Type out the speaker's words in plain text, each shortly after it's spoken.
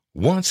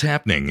What's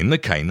happening in the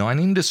canine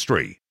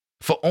industry?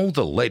 For all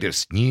the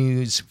latest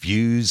news,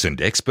 views,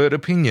 and expert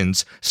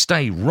opinions,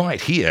 stay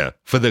right here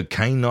for the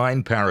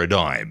Canine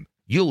Paradigm.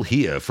 You'll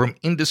hear from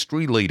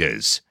industry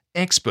leaders,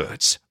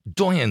 experts,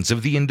 doyens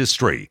of the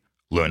industry,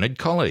 learned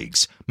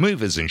colleagues,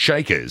 movers and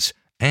shakers,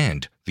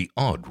 and the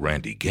odd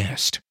randy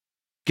guest.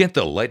 Get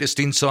the latest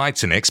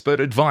insights and expert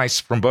advice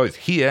from both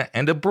here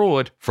and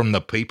abroad from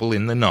the people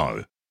in the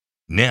know.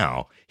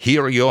 Now,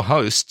 here are your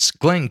hosts,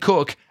 Glenn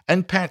Cook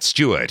and Pat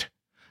Stewart.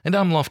 And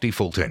I'm Lofty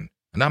Fulton,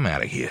 and I'm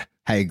out of here.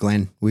 Hey,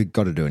 Glenn, we've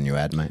got to do a new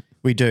ad, mate.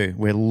 We do.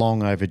 We're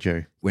long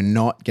overdue. We're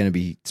not going to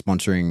be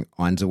sponsoring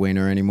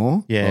Einzelwiener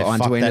anymore. Yeah, well,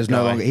 fuck Einzelwiener's that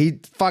no guy. longer. He's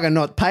fucking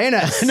not paying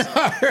us.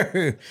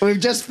 No. We've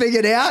just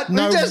figured out.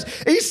 No.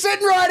 He's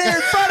sitting right here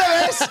in front of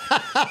us,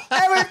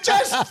 and we've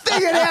just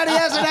figured out he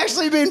hasn't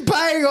actually been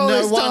paying all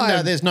No this wonder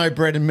time. there's no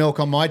bread and milk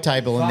on my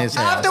table in this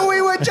house. After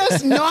we were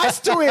just nice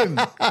to him.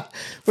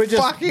 We're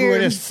Fuck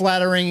him. just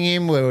flattering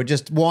him. We were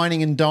just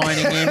whining and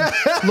dining him,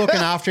 looking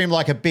after him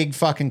like a big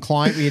fucking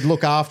client we'd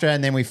look after,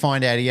 and then we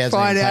find out he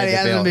hasn't Find even out paid he the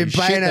hasn't bill. been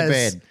Shit paying the us.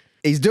 bed.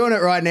 He's doing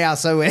it right now,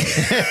 so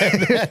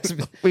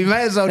we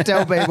may as well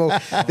tell people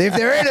that if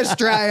they're in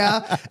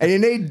Australia and you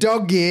need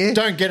dog gear,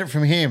 Don't get it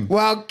from him.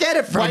 well, get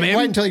it from him.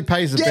 Wait until he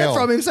pays the Get bill. it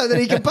from him so that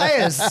he can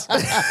pay us.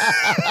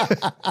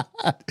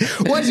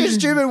 What's your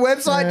stupid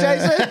website,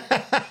 Jason?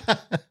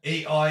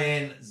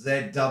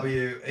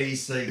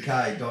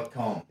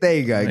 EINZWECK.com. There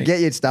you go. Get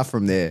your stuff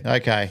from there.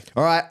 Okay.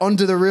 All right, on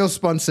to the real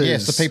sponsors.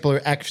 Yes, the people who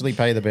actually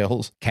pay the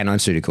bills. Canine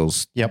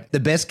Ceuticals. Yep. The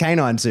best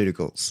canine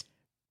ceuticals.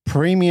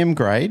 Premium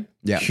grade,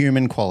 Yep.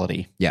 human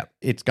quality. Yep.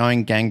 It's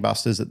going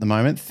gangbusters at the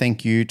moment.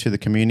 Thank you to the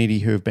community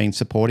who have been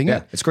supporting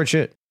it. It's good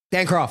shit.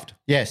 Dan Croft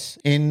Yes,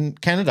 in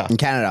Canada. in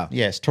Canada.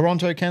 Yes,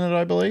 Toronto, Canada,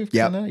 I believe.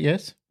 Yep. Canada,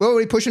 yes. What are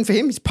we pushing for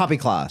him? He's puppy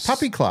class.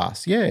 Puppy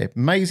class, yeah.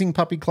 Amazing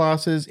puppy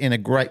classes in a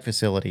great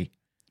facility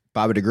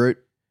Barbara de Groot.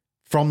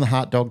 from the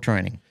Heart Dog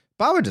Training.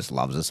 Barbara just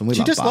loves us, and we She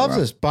love just Barbara.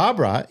 loves us.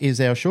 Barbara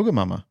is our sugar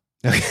mama.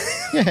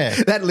 Yeah.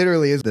 That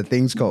literally is the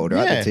thing's called,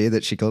 right? Yeah. The tier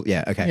that she called.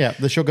 Yeah, okay. Yeah,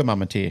 the sugar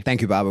mama tier.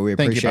 Thank you, Barbara. We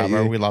Thank you, appreciate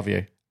Barbara. you. We love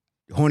you.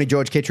 Horny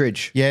George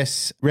Kittredge.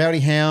 Yes, Rowdy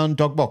Hound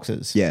dog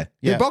boxes. Yeah.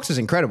 Yeah. The box is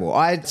incredible.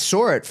 I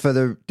saw it for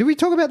the... Did we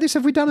talk about this?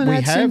 Have we done an We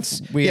ad have.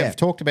 since? We Yeah. have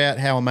talked about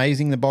how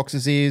amazing the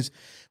boxes is.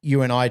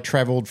 You and I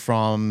travelled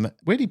from...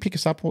 Where did he pick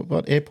us up?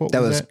 What airport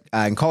That was was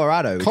that? in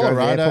Colorado. We drove to the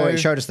Colorado. airport. It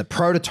showed us the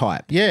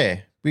prototype. Yeah.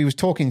 We was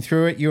talking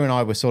through it. You and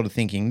I were sort of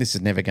thinking, this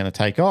is never going to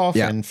take off.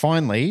 Yeah. And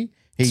finally,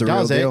 he It's a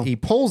does real it. deal. He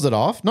pulls it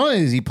off. Not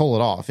only does he pull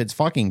it off, it's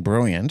fucking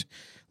brilliant.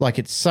 Like,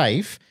 it's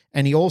safe.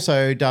 And he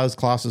also does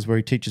classes where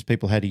he teaches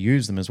people how to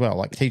use them as well.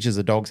 Like, teaches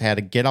the dogs how to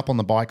get up on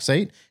the bike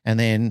seat and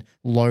then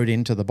load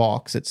into the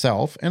box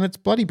itself. And it's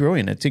bloody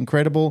brilliant. It's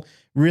incredible.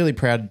 Really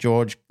proud of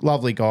George.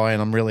 Lovely guy.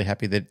 And I'm really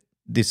happy that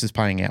this is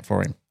paying out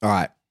for him. All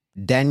right.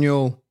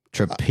 Daniel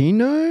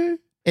Trapino?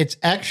 It's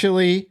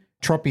actually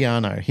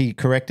Tropiano. He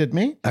corrected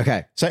me.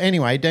 Okay. So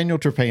anyway, Daniel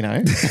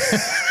Trapino,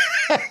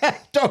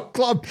 Dog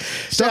Club,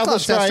 South Club,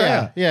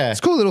 Australia. Yeah, It's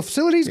a cool little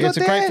facility he's got it's a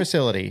there. great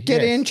facility.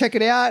 Get yes. in, check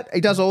it out.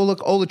 He does all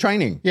the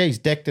training. Yeah, he's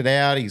decked it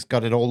out. He's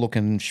got it all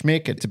looking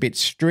schmick. It's a bit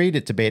street.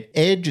 It's a bit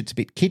edge. It's a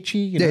bit kitschy.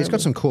 You Yeah, know? he's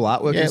got some cool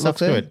artwork Yeah, and it stuff looks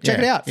there. good. Check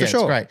Yeah. it out for Yeah, sure.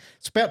 It's great.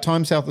 It's about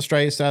time South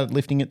Australia started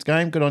lifting its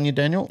game. Good on you,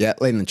 Daniel. Yeah,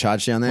 leading the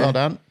charge down there. Well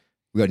done.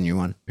 We got a new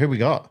one. Who we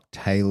got?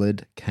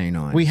 Tailored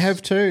Canines. We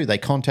have too. They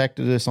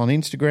contacted us on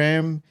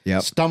Instagram,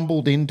 Yep.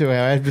 stumbled into our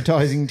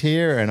advertising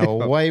tier, and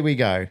away we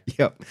go.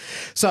 Yep.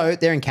 So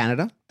they're in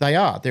Canada. They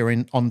are. They're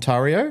in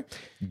Ontario.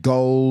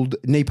 Gold,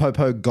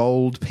 Nipopo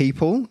gold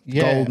people.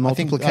 Yeah, Gold I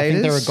think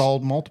multiplicators. they're a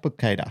gold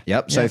multiplicator.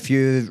 Yep. So if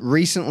you're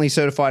recently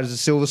certified as a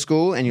silver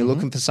school and you're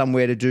looking for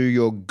somewhere to do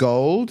your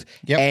gold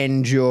Yep.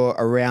 and you're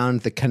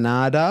around the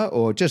Canada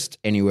or just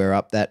anywhere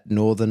up that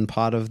northern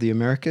part of the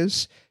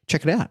Americas,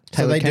 check it out.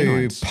 So they Tailored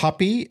Canines. do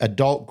puppy,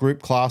 adult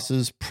group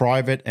classes,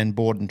 private and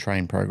board and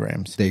train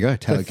programs. There you go. So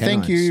Tailored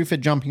thank Canines. you for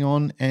jumping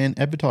on and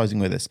advertising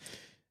with us.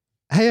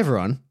 Hey,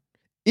 everyone.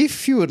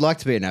 If you would like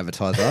to be an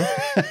advertiser,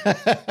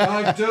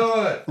 Don't do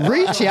it.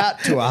 reach out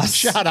to us.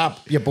 Shut up,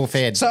 you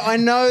bullfed. So I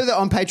know that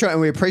on Patreon, and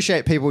we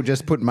appreciate people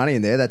just putting money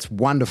in there. That's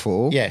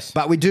wonderful. Yes.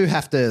 But we do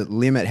have to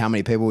limit how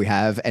many people we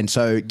have. And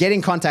so get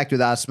in contact with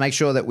us. Make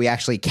sure that we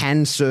actually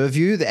can serve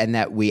you and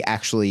that we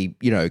actually,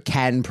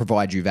 can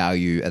provide you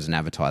value as an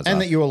advertiser. and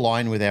that you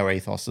align with our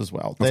ethos as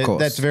well. Of course.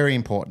 That's very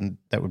important.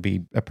 That would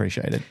be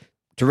appreciated.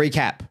 To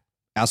recap,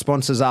 our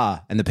sponsors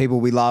are, and the people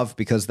we love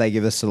because they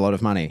give us a lot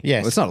of money.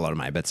 Yes. Well, it's not a lot of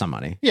money, but some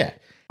money. Yeah.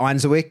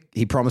 Einzelwick,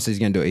 he promises he's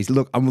going to do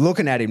it. I'm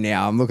looking at him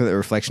now. I'm looking at the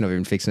reflection of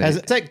him fixing Has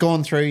it. that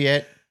gone through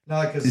yet?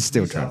 No, because It's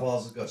still New South true.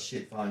 Wales has got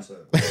shit phone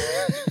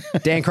service.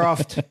 Dan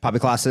Croft, public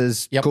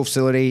classes, Yep. cool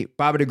facility.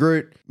 Barbara de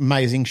Groot,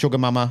 Amazing sugar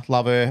mama,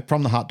 love her,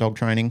 from the Heart Dog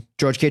Training.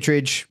 George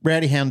Kittredge,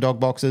 Rowdy Hound dog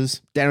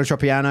boxes, Daniel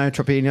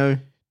Tropino,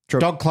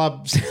 dog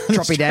clubs.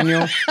 Troppy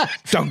Daniel,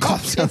 Dog Club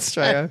South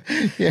Australia,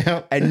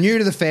 Yeah. and new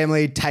to the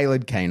family,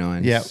 Tailored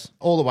Canines. Yeah,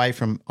 all the way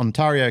from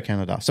Ontario,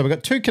 Canada. So we've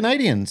got 2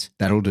 Canadians.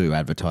 That'll do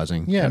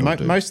advertising. Yeah, That'll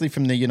do. mostly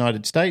from the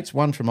United States,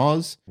 one from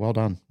Oz. Well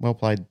done. Well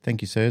played.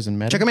 Thank you, sirs and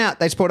madam. Check them out.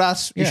 They support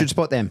us. You Yeah. should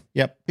support them.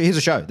 Yep. Here's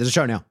a show. There's a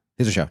show now.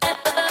 Here's a show.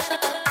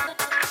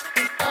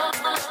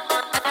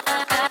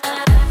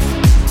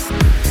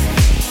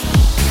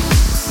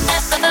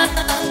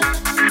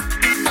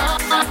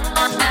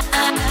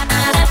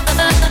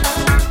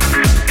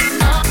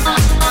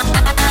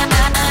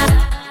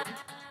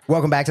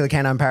 Welcome back to the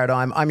Canine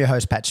Paradigm. I'm your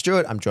host, Pat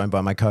Stewart. I'm joined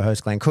by my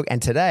co-host, Glenn Cook.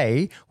 And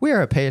today, we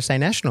are at PSA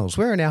Nationals.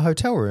 We're in our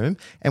hotel room,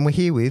 and we're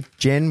here with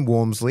Jen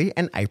Wormsley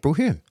and April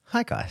Hume.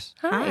 Hi, guys.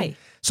 Hi.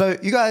 So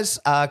you guys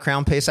are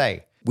Crown PSA.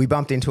 We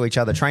bumped into each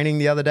other training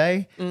the other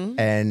day,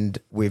 and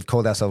we've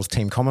called ourselves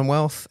Team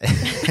Commonwealth.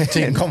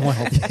 Team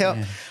Commonwealth.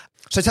 Yeah.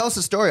 So tell us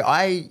the story.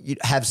 I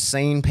have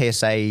seen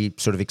PSA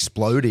sort of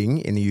exploding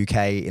in the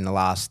UK in the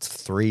last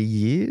 3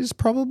 years,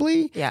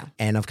 probably. Yeah.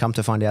 And I've come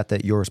to find out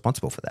that you're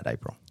responsible for that,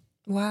 April.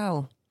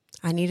 Wow.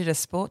 I needed a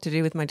sport to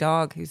do with my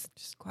dog, who's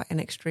just quite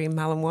an extreme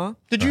Malinois.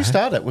 Did you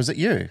start it? Was it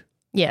you?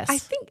 Yes. I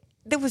think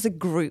there was a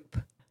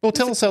group. Well,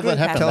 tell us how that group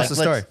happened. Tell us the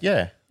story.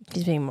 Yeah.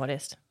 He's being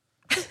modest.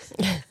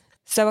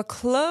 So a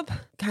club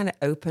kind of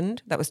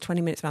opened that was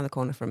 20 minutes around the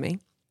corner from me.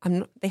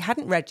 They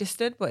hadn't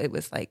registered, but it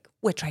was like,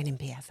 we're training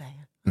PSA.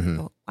 I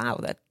thought, wow,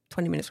 they're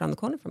 20 minutes around the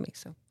corner from me.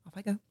 So off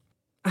I go.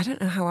 I don't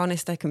know how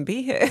honest I can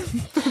be here.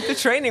 The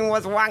training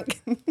was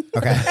wank.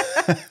 Okay.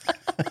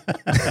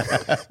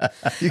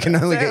 You can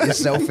only get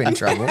yourself in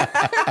trouble.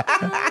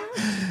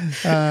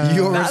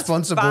 You're That's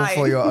responsible fine.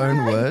 for your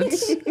own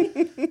words.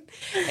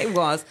 It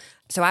was.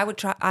 So I would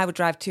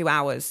drive 2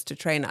 hours to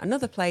train at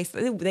another place.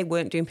 They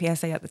weren't doing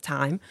PSA at the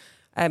time,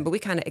 but we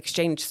kind of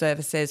exchanged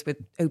services with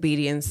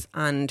obedience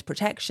and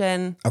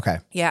protection. Okay.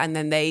 Yeah, and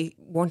then they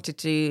wanted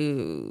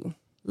to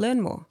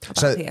learn more about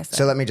PSA.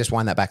 So let me just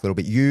wind that back a little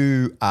bit.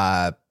 You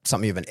are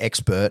something of an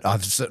expert,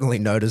 I've certainly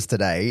noticed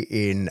today,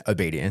 in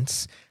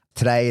obedience.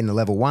 Today in the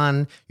level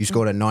 1, you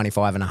scored a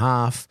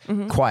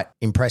 95.5. Quite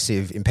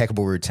impressive,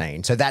 impeccable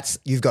routine. So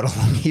you've got a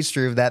long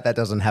history of that. That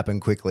doesn't happen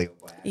quickly.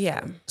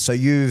 Yeah. So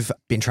you've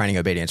been training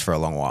obedience for a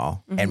long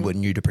while and were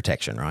new to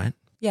protection, right?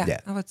 Yeah,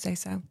 I would say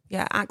so.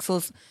 Yeah,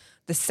 Axel's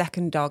the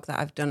second dog that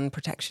I've done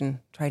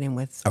protection training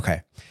with.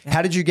 Okay.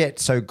 How did you get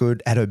so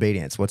good at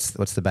obedience? What's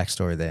the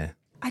backstory there?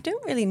 I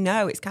don't really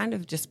know. It's kind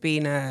of just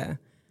been a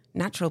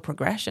natural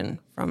progression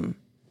from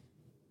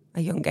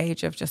a young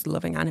age of just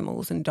loving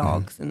animals and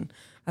dogs. And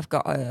I've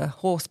got a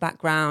horse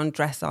background,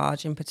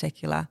 dressage in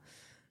particular.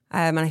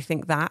 And I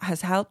think that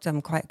has helped.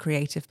 I'm quite a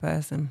creative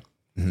person.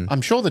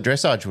 I'm sure the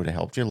dressage would have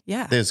helped you.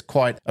 Yeah. There's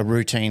quite a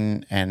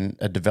routine and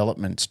a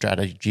development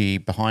strategy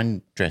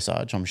behind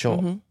dressage, I'm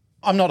sure.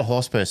 I'm not a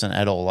horse person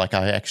at all. Like,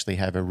 I actually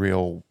have a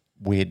real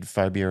weird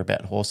phobia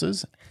about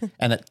horses.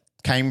 And it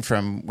came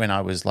from when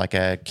I was like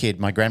a kid.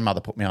 My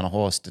grandmother put me on a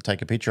horse to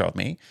take a picture of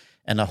me,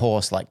 and the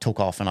horse like took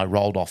off and I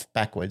rolled off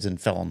backwards and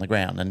fell on the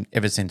ground. And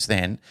ever since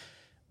then,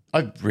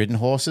 I've ridden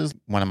horses.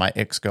 One of my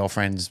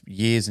ex-girlfriends,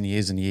 years and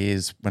years and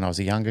years when I was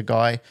a younger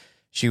guy,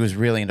 she was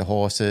really into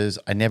horses.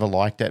 I never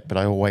liked it, but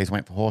I always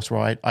went for horse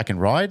ride. I can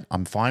ride.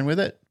 I'm fine with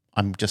it.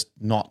 I'm just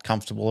not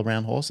comfortable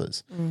around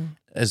horses.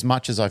 As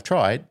much as I've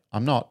tried,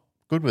 I'm not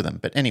good with them.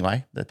 But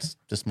anyway, that's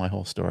just my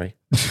whole story.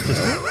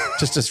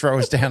 Just to throw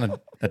us down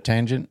a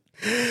tangent.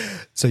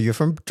 So you're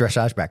from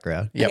dressage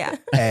background. Yep. Yeah.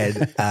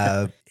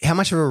 And how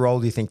much of a role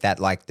do you think that,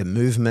 like the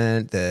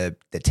movement, the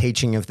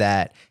teaching of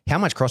that, how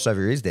much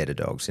crossover is there to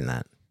dogs in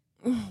that?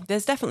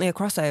 There's definitely a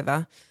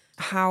crossover.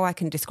 How I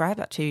can describe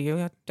that to you,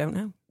 I don't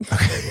know.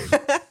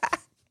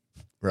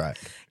 Right.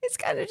 It's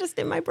kind of just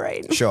in my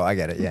brain. Sure, I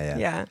get it. Yeah.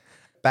 Yeah.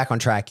 Back on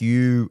track,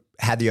 you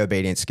had the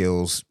obedience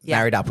skills, Yeah.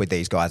 married up with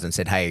these guys and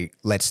said, hey,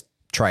 let's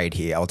trade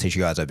here. I'll teach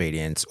you guys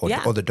obedience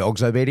or the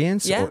dog's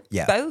obedience. Yeah.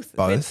 Or, Both.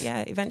 Both.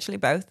 Yeah. Eventually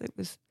both. It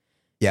was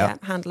Yeah.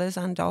 handlers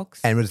and dogs.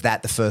 And was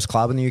that the first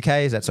club in the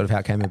UK? Is that sort of how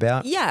it came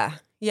about? Yeah.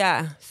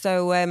 Yeah.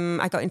 So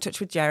I got in touch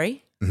with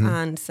Jerry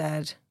and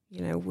said,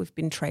 we've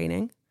been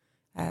training.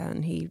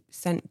 And he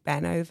sent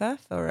Ben over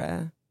for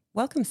a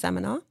welcome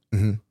seminar,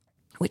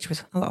 which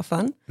was a lot of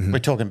fun. We're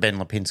talking Ben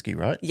Lipinski,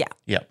 right? Yeah.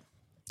 Yep.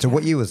 So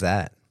what year was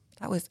that?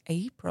 That was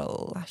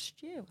April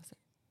last year, was it?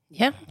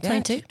 Yeah, Yeah,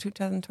 22.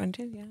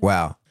 2020, yeah.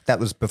 Wow. That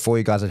was before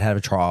you guys had had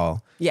a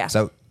trial. Yeah.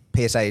 So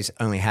PSA's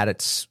only had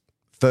its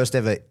first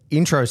ever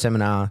intro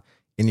seminar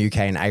in the UK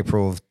in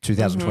April of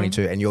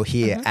 2022, and you're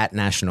here at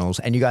Nationals,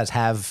 and you guys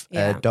have a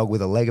Yeah. dog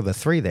with a leg of a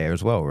 3 there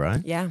as well,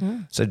 right? Yeah.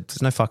 So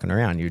there's no fucking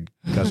around. You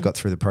guys got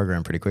through the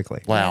program pretty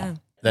quickly. Wow. Yeah.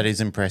 That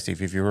is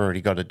impressive if you've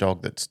already got a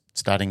dog that's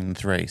starting in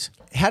 3s.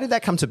 How did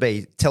that come to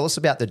be? Tell us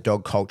about the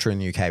dog culture in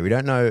the UK. We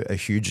don't know a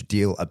huge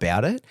deal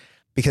about it,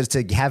 because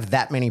to have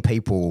that many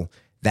people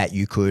that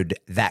you could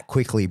that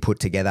quickly put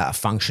together a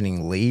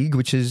functioning league,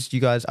 which is you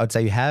guys, I'd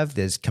say you have.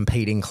 There's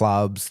competing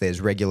clubs,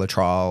 there's regular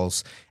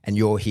trials, and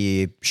you're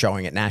here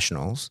showing at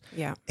Nationals.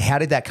 Yeah. How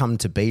did that come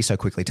to be so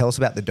quickly? Tell us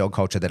about the dog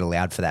culture that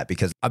allowed for that,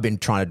 because I've been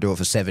trying to do it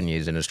for 7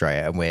 years in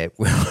Australia, and we're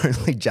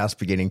only just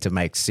beginning to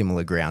make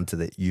similar ground to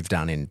that you've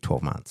done in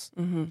 12 months.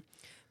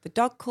 The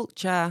dog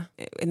culture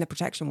in the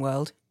protection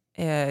world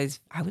is,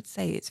 I would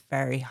say, it's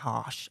very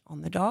harsh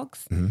on the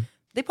dogs.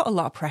 They put a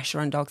lot of pressure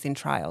on dogs in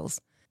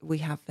trials. We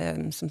have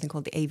something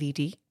called the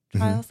AVD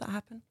trials that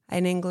happen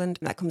in England.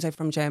 That comes over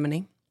from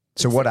Germany.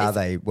 So what are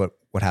they? What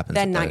happens?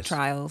 They're with night those?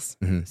 trials.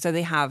 So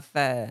they have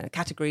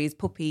categories: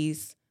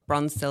 puppies,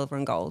 bronze, silver,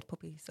 and gold.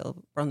 Puppy,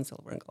 silver, bronze,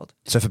 silver, and gold.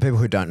 So for people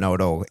who don't know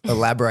at all,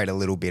 elaborate a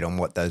little bit on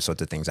what those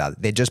sorts of things are.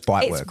 They're just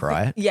bite It's work,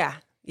 right? Yeah,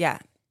 yeah,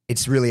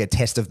 It's really a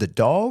test of the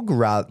dog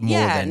more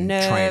than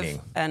nerve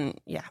training. and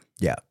yeah,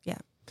 Yeah.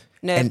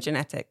 nerve And-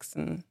 genetics,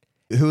 and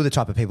Who are the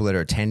type of people that are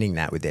attending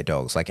that with their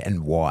dogs? Like,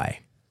 and why?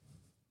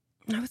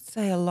 I would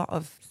say a lot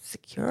of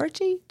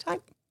security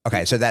type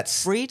Okay, so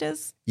that's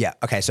breeders. yeah.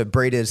 Okay, so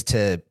breeders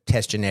to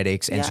test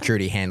genetics and Yeah.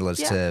 security handlers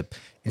Yeah. to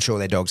ensure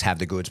their dogs have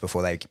the goods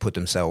before they put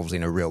themselves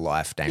in a real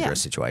life dangerous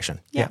Yeah. situation.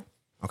 Yeah.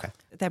 Okay.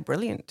 They're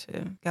brilliant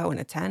to go and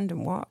attend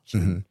and watch.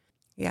 Mm-hmm.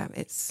 Yeah,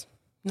 it's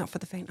not for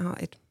the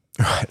faint-hearted.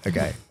 Right.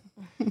 Okay.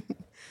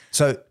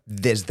 So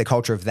there's the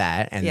culture of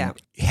that, and Yeah.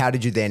 how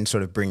did you then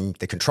sort of bring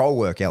the control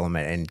work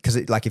element? And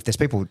because like if there's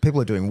people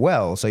are doing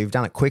well, so you've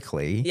done it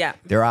quickly. Yeah.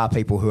 There are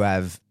people who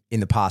have in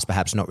the past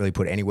perhaps not really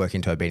put any work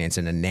into obedience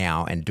and are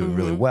now and doing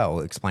really well.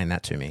 Explain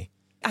that to me.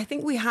 I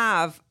think we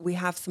have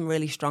some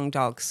really strong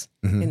dogs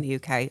in the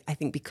UK. I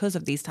think because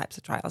of these types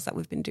of trials that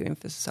we've been doing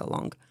for so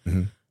long,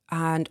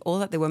 and all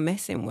that they were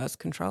missing was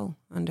control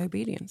and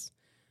obedience.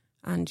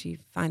 And you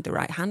find the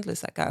right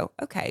handlers that go,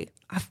 okay,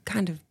 I've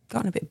kind of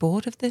gotten a bit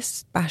bored of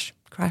this bash,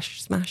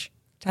 crash, smash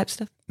type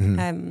stuff.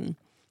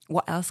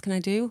 What else can I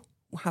do?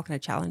 How can I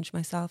challenge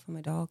myself and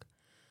my dog?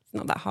 It's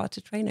not that hard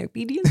to train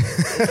obedience.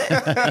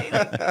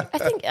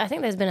 I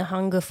think there's been a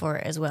hunger for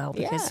it as well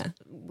because Yeah.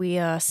 we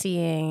are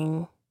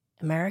seeing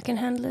American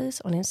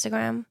handlers on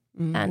Instagram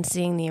and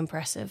seeing the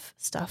impressive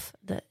stuff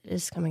that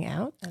is coming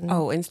out. And,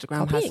 Oh, Instagram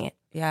has Copying it.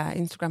 Yeah,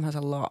 Instagram has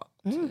a lot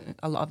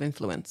of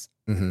influence.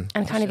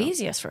 and kind of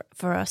easier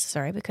for us,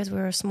 because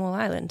we're a small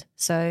island.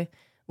 So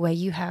where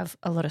you have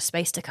a lot of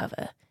space to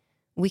cover,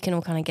 we can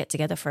all kind of get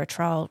together for a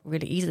trial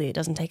really easily. It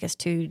doesn't take us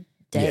 2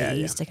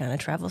 days to kind of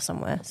travel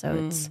somewhere. So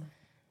it's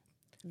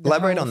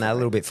Elaborate on that a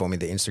little bit for me,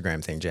 the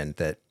Instagram thing, Jen.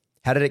 That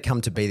how did it come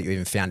to be that you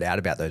even found out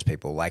about those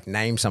people? Like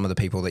name some of the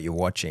people that you're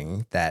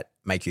watching that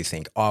make you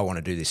think, oh, I want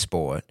to do this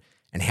sport.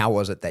 And how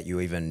was it that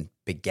you even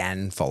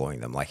began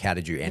following them? Like how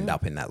did you end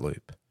up in that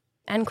loop?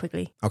 and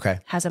quickly Okay.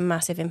 has a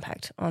massive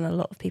impact on a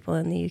lot of people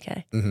in the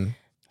UK.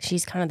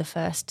 She's kind of the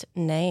first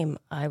name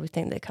I would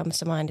think that comes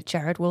to mind.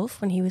 Jared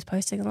Wolf, when he was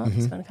posting a lot,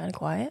 he's gone kind of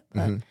quiet.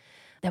 But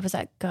there was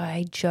that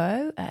guy,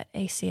 Joe, at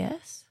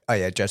ACS. Oh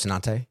yeah, Joe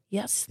Sonante.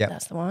 Yes, Yep.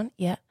 that's the one.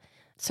 Yeah.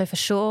 So for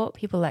sure,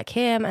 people like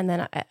him. And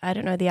then I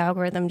don't know, the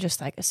algorithm, just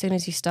like as soon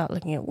as you start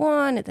looking at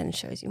one, it then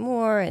shows you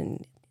more.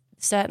 And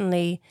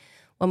certainly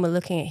when we're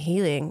looking at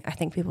healing, I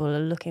think people are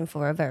looking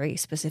for a very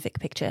specific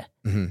picture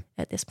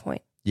at this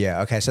point.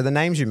 Yeah. Okay. So the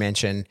names you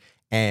mentioned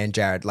and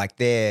Jared, like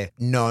they're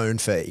known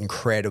for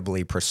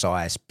incredibly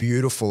precise,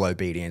 beautiful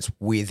obedience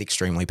with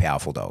extremely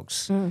powerful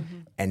dogs.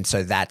 And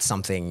so that's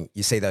something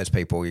you see those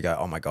people, you go,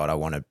 oh my God, I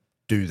want to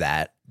do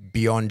that.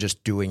 Beyond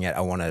just doing it,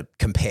 I want to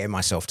compare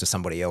myself to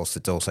somebody else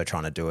that's also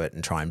trying to do it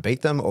and try and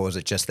beat them? Or is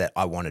it just that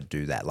I want to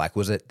do that? Like,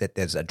 was it that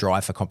there's a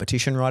drive for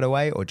competition right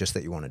away or just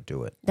that you want to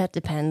do it? That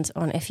depends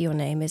on if your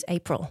name is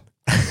April.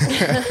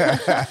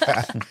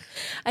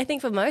 I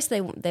think for most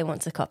they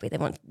want to copy.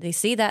 They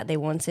see that, they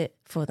want it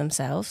for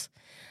themselves.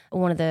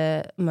 One of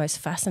the most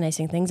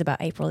fascinating things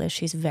about April is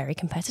she's very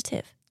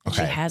competitive.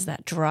 Okay. She has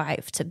that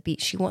drive to be.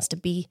 She wants to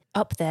be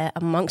up there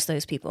amongst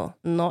those people,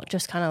 not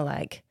just kind of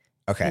like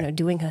Okay.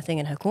 doing her thing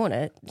in her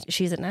corner.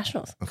 She's at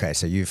nationals. Okay.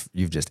 So you've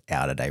just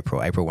outed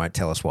April. April won't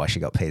tell us why she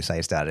got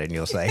PSA started and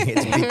you're saying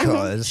it's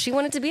because She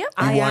wanted to be up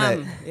there. I wanna-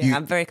 am. Yeah, you-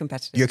 I'm very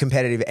competitive. you're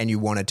competitive and you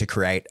wanted to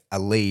create a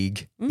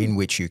league in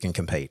which you can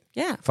compete.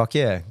 Yeah. Fuck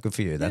yeah. Good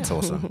for you. That's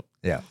awesome.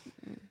 Yeah.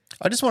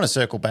 I just want to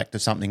circle back to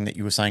something that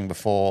you were saying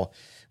before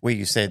where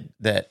you said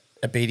that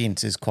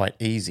obedience is quite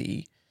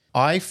easy.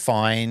 I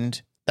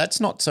find that's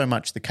not so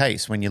much the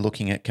case when you're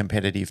looking at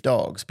competitive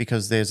dogs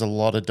because there's a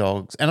lot of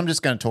dogs, and I'm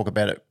just going to talk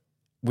about it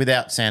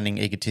without sounding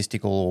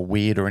egotistical or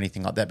weird or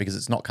anything like that because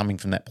it's not coming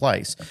from that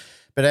place.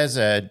 But as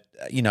a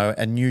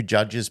new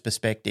judge's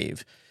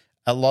perspective,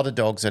 a lot of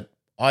dogs that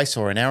I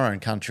saw in our own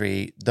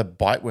country, the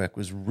bite work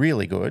was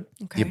really good.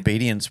 Okay. The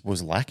obedience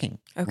was lacking,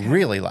 Okay.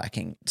 really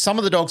lacking. Some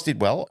of the dogs did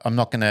well. I'm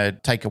not going to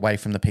take away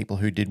from the people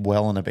who did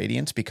well in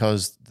obedience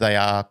because they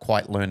are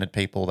quite learned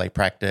people. They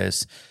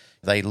practice,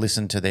 they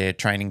listen to their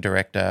training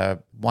director.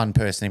 One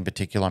person in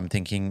particular, I'm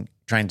thinking,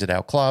 trains at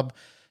our club.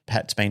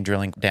 Pat's been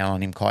drilling down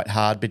on him quite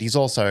hard, but he's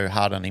also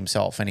hard on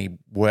himself and he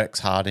works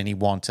hard and he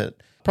wants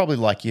it. Probably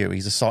like you,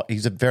 he's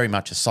a very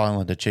much a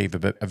silent achiever,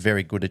 but a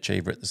very good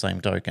achiever at the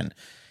same token.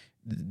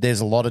 There's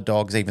a lot of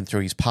dogs, even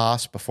through his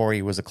past, before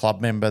he was a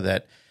club member,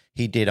 that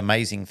he did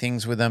amazing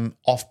things with them,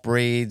 off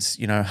breeds,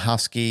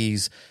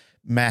 huskies,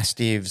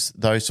 mastiffs,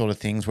 those sort of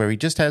things, where he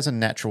just has a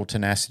natural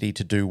tenacity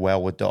to do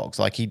well with dogs.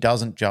 Like he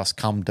doesn't just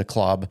come to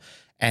club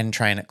and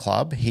train at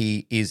club.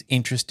 He is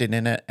interested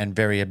in it and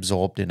very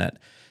absorbed in it.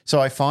 So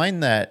I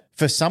find that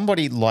for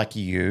somebody like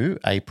you,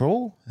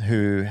 April,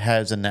 who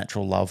has a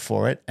natural love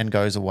for it and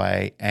goes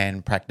away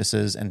and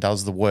practices and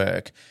does the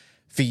work,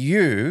 For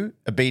you,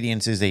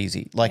 obedience is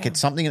easy. Like it's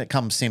something that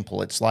comes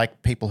simple. It's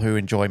like people who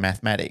enjoy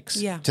mathematics.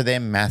 Yeah. To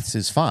them, maths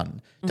is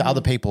fun. To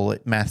other people,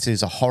 maths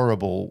is a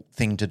horrible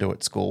thing to do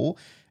at school,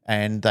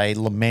 and they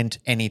lament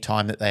any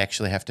time that they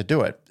actually have to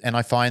do it. And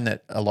I find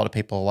that a lot of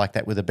people are like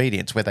that with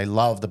obedience, where they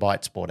love the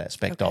bite sport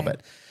aspect of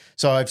it.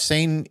 So I've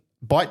seen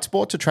bite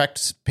sports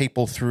attract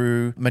people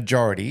through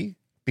majority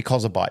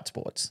because of bite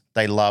sports.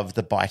 They love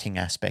the biting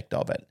aspect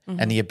of it.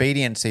 And the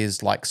obedience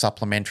is like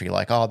supplementary,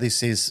 like, oh,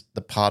 this is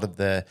the part of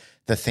the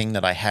thing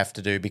that I have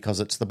to do because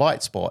it's the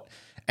bite sport.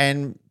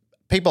 And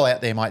people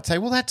out there might say,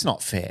 well, that's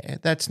not fair.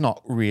 That's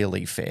not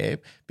really fair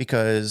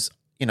because,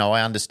 you know,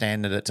 I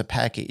understand that it's a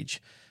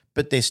package,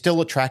 but they're still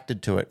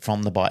attracted to it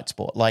from the bite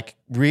sport. Like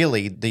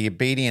really the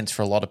obedience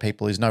for a lot of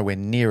people is nowhere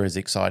near as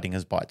exciting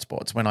as bite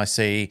sports. When I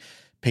see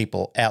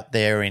people out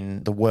there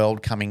in the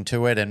world coming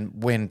to it,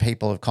 and when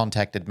people have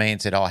contacted me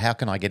and said, oh, how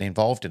can I get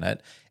involved in it?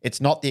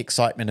 It's not the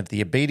excitement of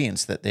the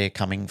obedience that they're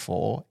coming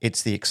for.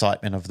 It's the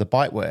excitement of the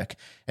bite work.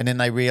 And then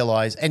they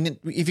realize, and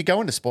if you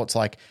go into sports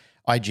like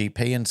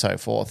IGP and so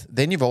forth,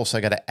 then you've also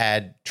got to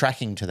add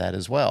tracking to that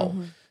as well.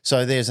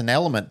 So there's an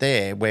element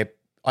there where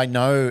I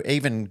know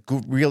even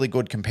really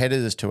good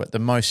competitors to it, the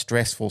most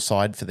stressful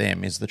side for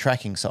them is the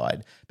tracking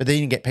side. But then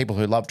you get people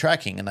who love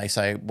tracking and they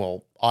say,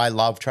 well, I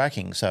love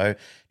tracking, so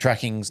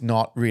tracking's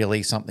not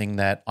really something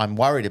that I'm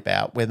worried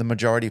about, where the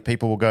majority of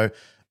people will go,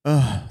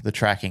 oh, the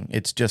tracking,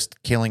 it's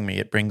just killing me.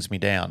 It brings me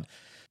down.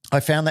 I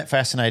found that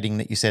fascinating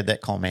that you said that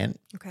comment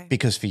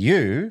because for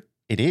you,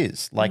 it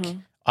is. Like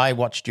I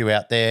watched you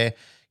out there.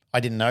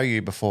 I didn't know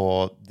you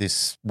before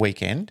this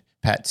weekend.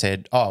 Pat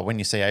said, oh, when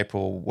you see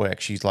April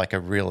work, she's like a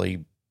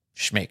really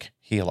schmick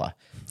healer.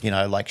 You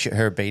know, like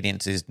her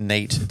obedience is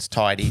neat, it's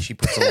tidy, she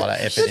puts a lot of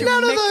effort in.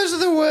 None of those are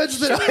the words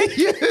that I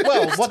use.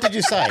 Well, what did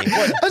you say?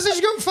 What? I said,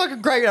 you got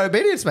fucking great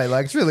obedience, mate.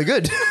 Like, it's really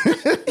good.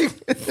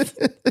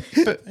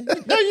 But,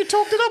 no, you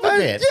talked it up a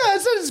bit. Yeah, I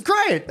said it's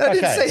great. I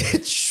didn't Okay. say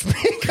it's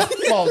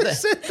schmick. Well, I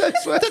said those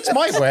words. That's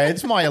my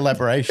words, my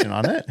elaboration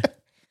on it.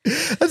 I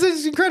said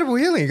it's incredible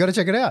healing. You got to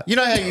check it out. You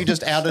know how you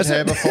just outed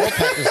her before?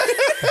 Pat was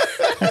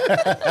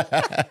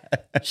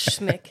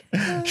Schmick.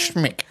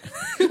 schmick.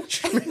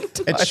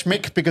 It's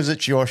schmick because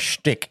it's your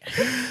shtick.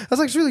 I was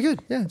like, it's really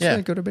good. Yeah, it's Yeah.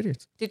 really good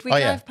obedience. Did we Oh,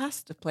 drive yeah.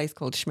 past a place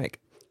called Schmick?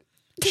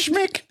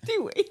 Schmick.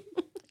 Do we?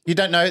 You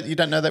don't know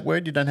that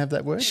word? You don't have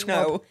that word?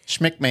 No.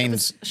 Schmick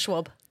means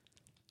Schwab.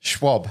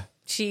 schwab.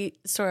 She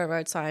saw a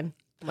road sign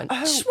and went,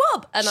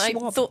 Schwab! And I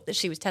thought that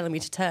she was telling me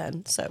to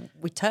turn, so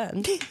we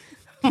turned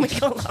and we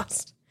got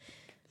lost.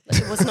 But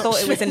it was not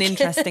Thought it was an Schmick.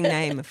 interesting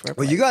name for a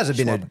Well, place. you guys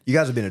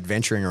have been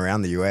adventuring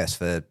around the US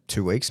for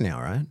 2 weeks now,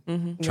 right?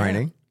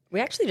 Training. We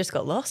actually just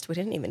got lost. We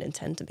didn't even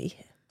intend to be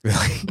here.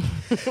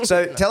 Really?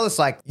 So tell us,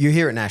 like, you're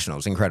here at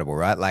Nationals, incredible,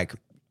 right? Like,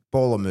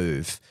 baller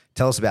move.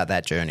 Tell us about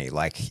that journey,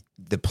 like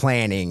the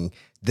planning,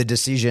 the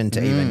decision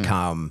to even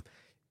come.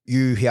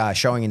 You are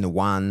showing in the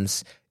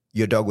ones.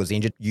 Your dog was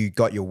injured. You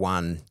got your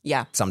one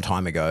some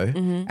time ago,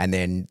 and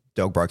then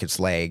dog broke its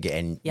leg,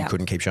 and you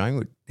couldn't keep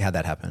showing. How'd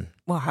that happen?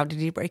 Well, how did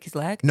he break his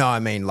leg? No, I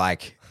mean,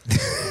 like,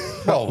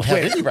 Well, how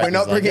did you break we're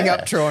not his leg? bringing Yeah.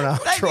 up trauma.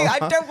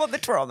 I don't want the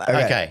trauma.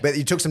 Okay. But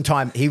you took some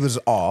time. He was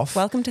off.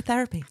 Welcome to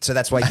therapy. So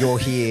that's why you're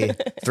here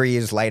 3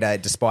 years later,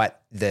 despite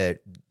the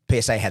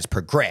PSA has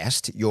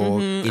progressed.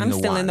 You're in I'm the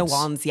still in the ones.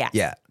 wands, yeah.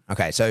 Yeah.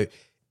 Okay. So,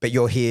 but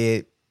you're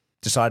here,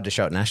 decided to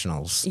show at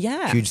Nationals.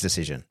 Yeah. Huge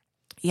decision.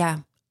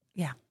 Yeah.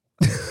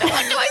 What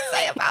do I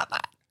say about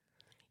that?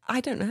 I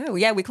don't know.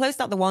 Yeah, we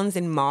closed out the ones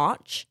in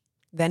March.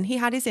 Then he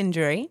had his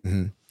injury.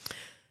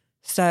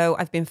 So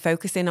I've been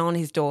focusing on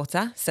his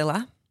daughter,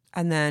 Scylla,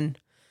 and then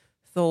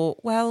thought,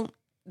 well,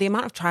 the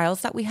amount of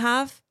trials that we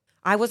have,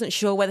 I wasn't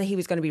sure whether he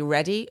was going to be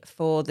ready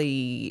for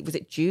was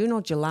it June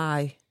or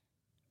July?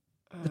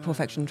 The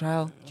Perfection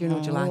trial, June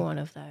or July? One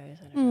of those.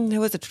 I don't know. There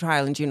was a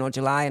trial in June or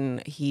July,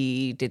 and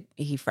he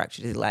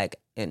fractured his leg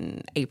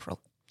in April.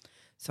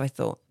 So I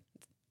thought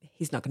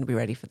he's not going to be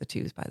ready for the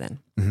twos by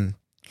then.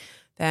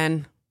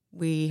 Then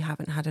we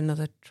haven't had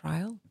another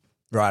trial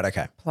Right.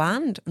 Okay.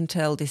 planned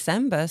until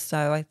December.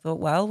 So I thought,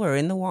 well, we're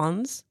in the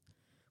ones.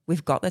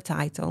 We've got the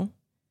title.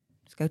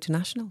 Let's go to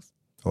Nationals.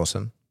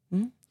 Awesome.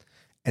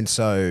 And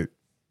so you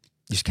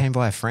just came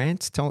via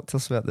France. Tell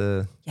us about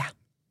the. Yeah.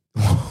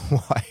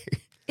 Why?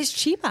 It's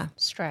cheaper.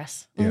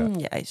 Stress. Yeah.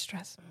 Yeah, it's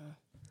stress.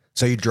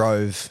 So you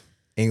drove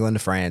England to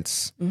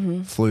France,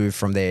 flew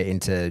from there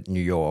into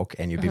New York,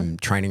 and you've been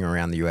training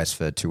around the US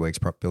for 2 weeks,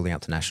 building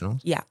up to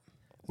Nationals. Yeah.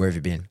 Where have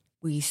you been?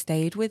 We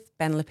stayed with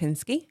Ben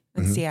Lipinski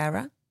and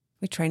Sierra.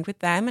 We trained with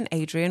them, and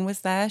Adrian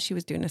was there. She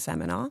was doing a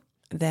seminar.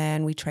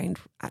 Then we trained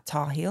at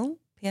Tar Heel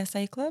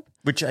PSA Club.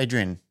 Which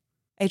Adrian?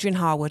 Adrian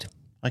Harwood.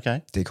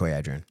 Okay. Decoy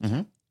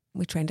Adrian.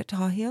 We trained at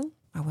Tar Heel.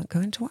 I won't go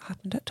into what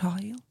happened at Tar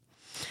Heel.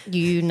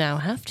 You now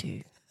have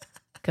to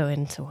go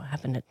into what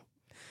happened.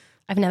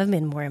 I've never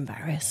been more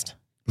embarrassed.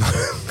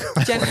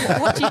 Jen,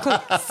 what do you call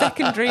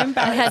secondary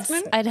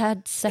embarrassment? I'd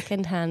had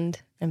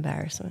secondhand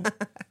embarrassment.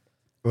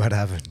 What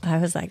happened? I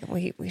was like,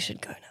 we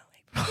should go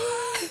now.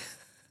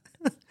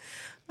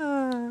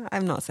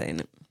 I'm not saying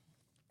it.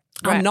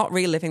 Right. I'm not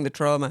reliving the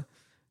trauma.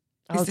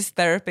 Is this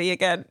therapy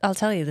again? I'll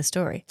tell you the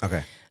story.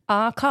 Okay.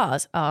 Our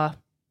cars are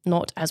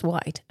not as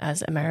wide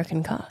as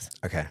American cars.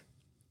 Okay.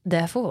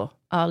 Therefore,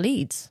 our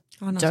leads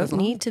not as don't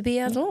long. need to be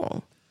as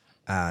long.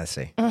 I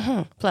see.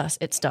 Plus,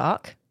 it's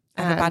dark.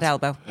 I have a bad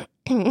elbow.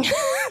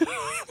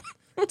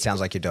 It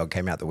sounds like your dog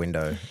came out the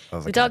window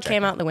of a The dog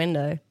came out the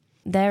window.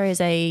 There is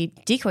a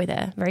decoy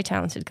there, very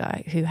talented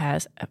guy who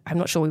has, I'm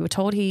not sure, we were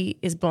told he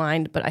is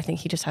blind, but I think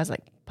he just has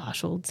like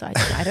partial sight.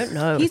 I don't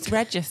know. He's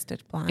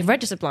registered blind. He's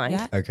registered blind.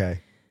 Yeah. Okay.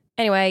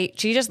 Anyway,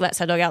 she just lets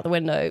her dog out the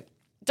window.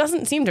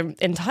 Doesn't seem to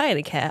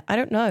entirely care. I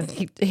don't know.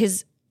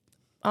 His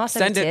arse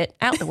Send sends it. it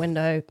out the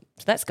window,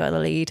 lets go of the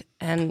lead,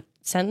 and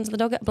sends the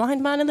dog at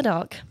blind man in the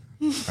dark.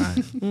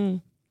 Right.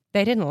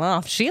 They didn't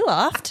laugh. She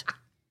laughed.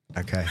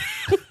 Okay.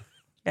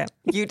 Yeah.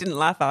 You didn't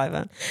laugh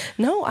either.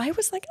 No, I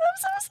was like,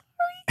 I'm so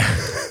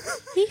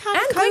sorry. He had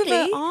And a covert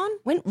quickly on.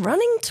 went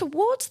running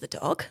towards the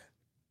dog.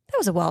 That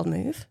was a wild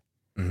move.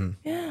 Mm-hmm.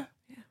 Yeah.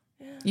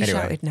 You Anyway.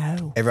 shouted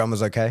no. Everyone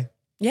was okay?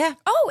 Yeah.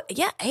 Oh,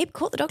 yeah. Abe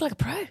caught the dog like a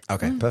pro.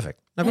 Okay, perfect.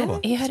 No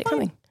problem. He heard it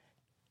coming.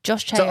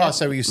 Josh Chaya.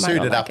 So he might suited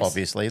not up, like us.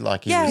 obviously,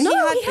 like he Yeah, was. he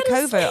No, had he had the a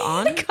covert sleeve-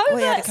 on. covert Well,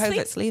 he had a sleeve.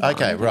 covert sleeve on.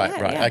 Okay, right.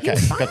 He Okay,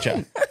 was fine.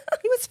 gotcha.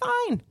 He was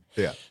fine.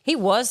 Yeah. He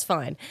was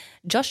fine.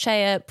 Josh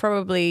Chaya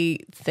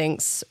probably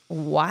thinks,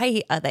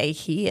 why are they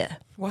here?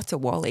 What a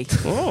wally.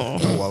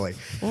 Oh, Wally.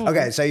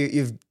 Okay, so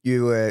you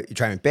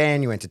trained with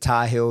Ben, you went to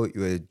Tar Heel,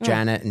 you were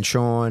Janet and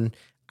Sean.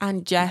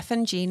 And Jeff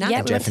and Gina.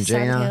 Yeah, we Jeff went to and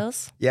Gina.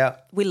 Sandhills. Yeah.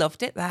 We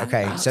loved it there.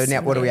 Okay, Oh, so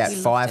now what are we at? nice.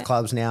 We 5 loved it.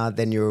 clubs now.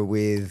 Then you were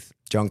with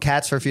John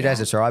Katz for a few days.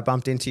 That's where I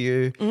bumped into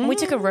you. We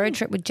took a road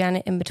trip with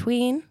Janet in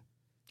between.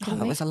 Oh,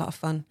 that was a lot of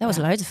fun. That was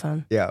loads of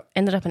fun. Yeah.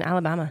 Ended up in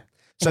Alabama.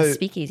 In So- a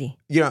speakeasy.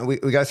 You know, we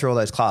go through all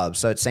those clubs,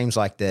 so it seems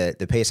like the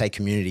PSA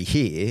community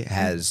here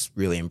has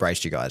really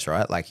embraced you guys,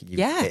 right? Like,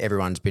 Yeah.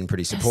 everyone's been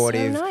pretty so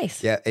supportive.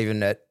 nice. Yeah,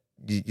 even that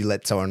you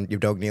let your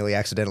dog nearly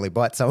accidentally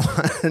bite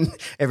someone,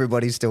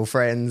 everybody's still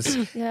friends.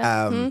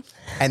 Yeah.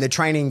 And the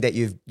training that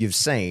you've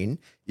seen,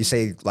 you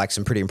see like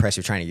some pretty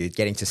impressive training. You're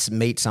getting to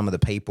meet some of the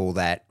people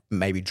that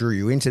maybe drew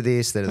you into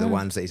this. That are the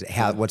ones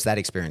that what's that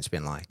experience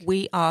been like?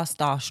 We are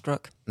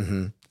starstruck.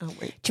 Mm-hmm. Aren't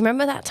we? Do you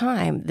remember that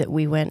time that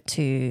we went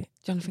to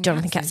Jonathan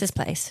Katz's. Katz's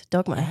place,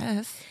 Dogma?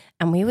 Yes.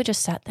 And we were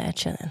just sat there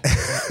chilling.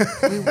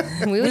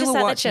 we were just were sat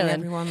there watching chilling.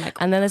 everyone, like-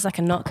 and then there's like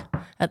a knock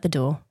at the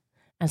door,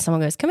 and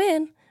someone goes, "Come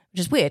in," which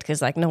is weird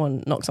because like no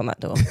one knocks on that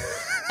door.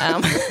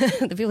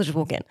 The people just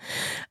walk in,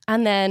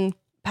 and then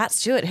Pat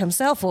Stewart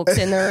himself walks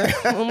in the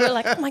room, and we're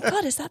like, "Oh my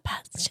god, is that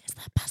Pat? Is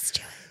that Pat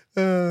Stewart?"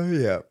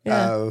 Yeah.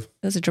 Yeah. It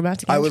was a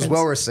dramatic. I was entrance.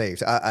 well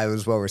received. I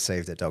was well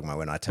received at Dogma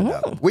when I turned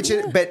up. Which,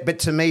 but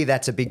to me,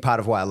 that's a big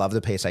part of why I love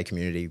the PSA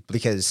community,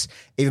 because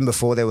even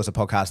before there was a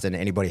podcast and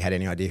anybody had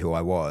any idea who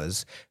I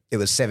was, it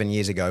was 7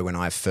 years ago when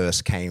I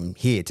first came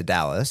here to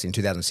Dallas in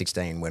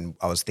 2016 when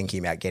I was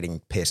thinking about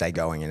getting PSA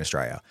going in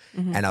Australia.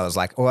 And I was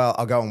like, well,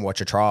 I'll go and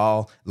watch a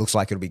trial. Looks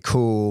like it'll be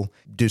cool.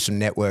 Do some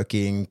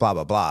networking, blah,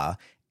 blah, blah.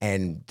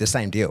 And the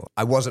same deal.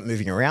 I wasn't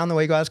moving around the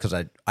way guys because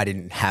I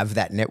didn't have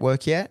that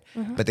network yet.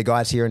 But the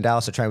guys here in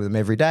Dallas, I train with them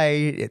every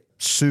day.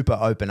 Super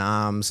open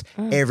arms.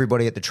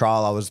 Everybody at the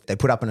trial, they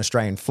put up an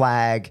Australian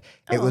flag.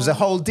 It was a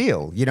whole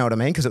deal. You know what I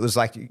mean? Because it was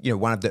like,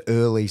 one of the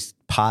early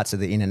parts of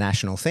the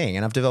international thing.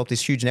 And I've developed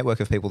this huge network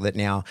of people that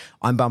now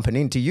I'm bumping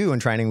into you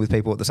and training with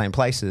people at the same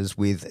places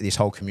with this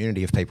whole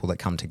community of people that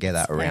come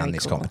together around very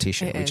this cool.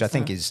 competition, It which is, I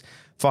think is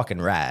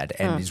fucking rad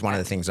and is one of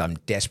the things I'm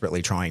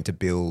desperately trying to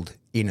build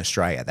in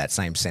Australia, that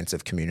same sense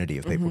of community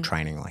of people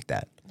training like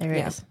that. There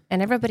Yeah. is.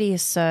 And everybody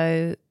is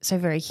so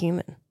very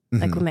human.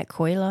 Like we met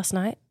Koi last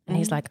night and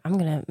he's like, I'm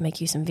going to make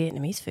you some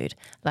Vietnamese food.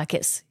 Like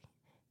he's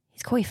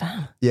Koi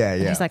fam. Yeah,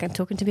 And yeah. he's like, I'm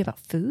talking to me about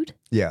food.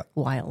 Yeah.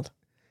 Wild.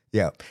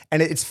 Yeah.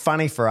 And it's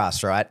funny for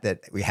us, right,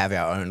 that we have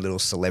our own little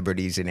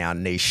celebrities in our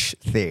niche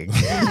thing.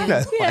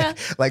 Yeah.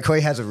 Like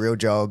Koi has a real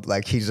job.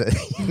 Like he's a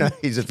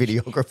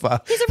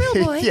videographer. He's a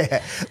real boy.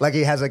 Yeah. Like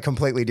he has a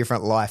completely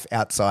different life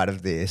outside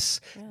of this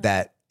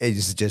that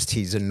is just,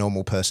 he's a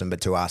normal person, but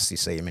to us you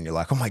see him and you're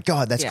like, oh my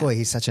God, that's Yeah. Koi.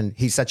 He's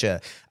such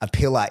a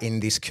pillar in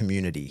this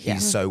community.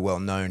 He's so well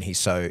known. He's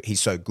so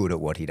good at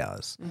what he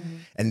does.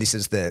 And this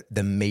is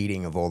the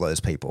meeting of all those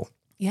people.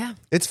 Yeah.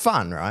 It's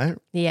fun, right?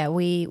 Yeah,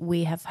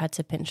 we have had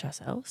to pinch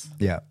ourselves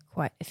Yeah.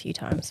 quite a few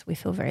times. We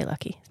feel very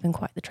lucky. It's been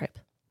quite the trip.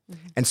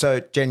 And so,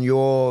 Jen,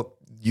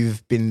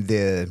 you've been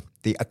the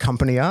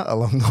accompanier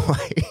along the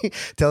way.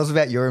 Tell us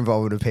about your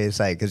involvement with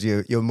PSA, because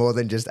you're more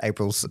than just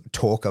April's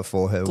talker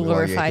for her.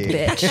 Glorified while you're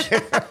here.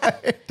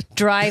 bitch.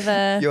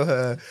 Driver. You're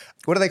her.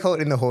 What do they call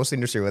it in the horse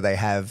industry where they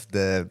have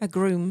the A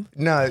groom.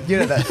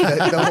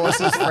 the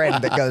horse's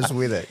friend that goes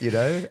with it?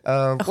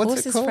 What's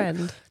horse's it called?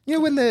 friend.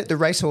 When the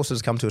race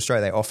horses come to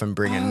Australia, they often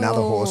bring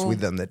another horse with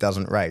them that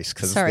doesn't race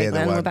because Sorry, they're the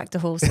Glenn, one. we're back to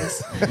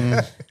horses.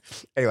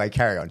 Anyway,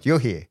 carry on. You're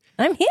here.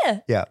 I'm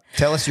here. Yeah.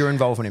 Tell us your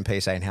involvement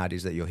in PSA and how it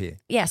is that you're here.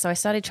 Yeah, so I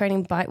started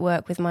training bite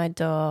work with my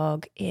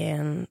dog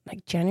in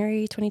like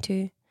January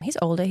 22. He's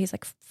older. He's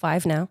like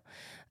 5 now.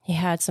 He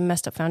had some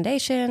messed up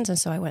foundations, and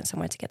so I went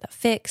somewhere to get that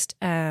fixed,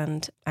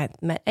 and I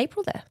met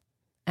April there.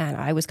 And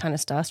I was kind of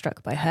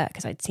starstruck by her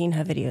because I'd seen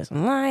her videos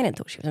online and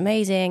thought she was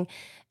amazing.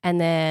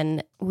 And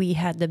then we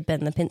had the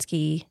Ben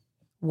Lipinski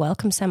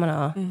welcome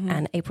seminar,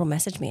 and April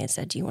messaged me and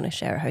said, "Do you want to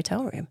share a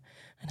hotel room?"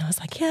 And I was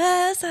like,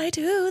 "Yes, I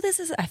do.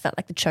 I felt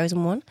like the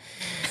chosen one."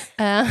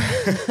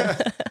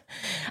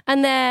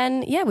 And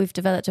then, we've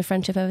developed a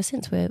friendship ever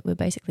since. We're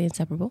basically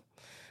inseparable.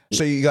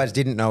 So you guys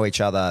didn't know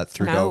each other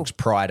through No. dogs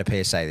prior to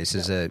PSA. This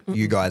is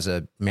you guys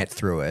are met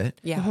through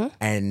it. Yeah.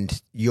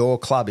 And your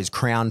club is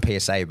Crown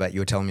PSA, but you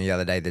were telling me the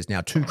other day there's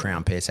now 2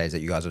 Crown PSAs that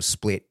you guys have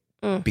split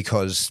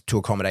because to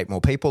accommodate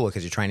more people or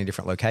because you're training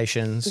different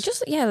locations.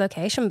 Just,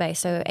 location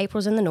based. So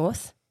April's in the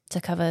north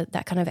to cover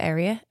that kind of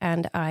area,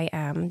 and I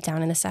am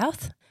down in the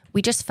south.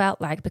 We just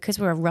felt like because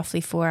we're roughly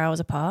 4 hours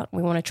apart,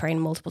 we want to train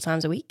multiple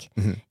times a week.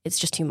 It's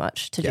just too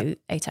much to do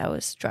 8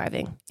 hours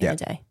driving in a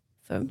day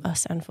for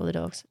us and for the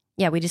dogs.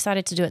 Yeah, we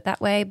decided to do it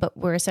that way, but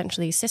we're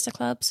essentially sister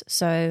clubs.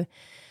 So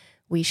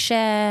we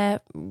share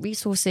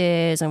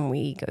resources and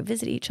we go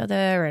visit each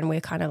other, and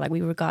we're kind of like,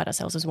 we regard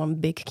ourselves as one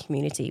big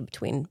community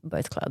between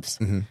both clubs,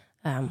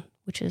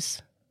 which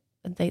is,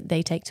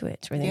 they take to it.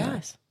 It's really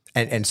nice.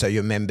 And so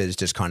your members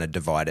just kind of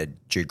divided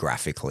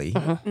geographically,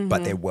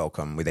 but they're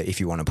welcome with it. If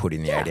you want to put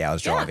in the 80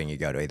 hours driving, you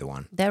go to either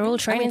one. They're all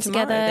training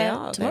tomorrow, together they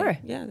are. tomorrow.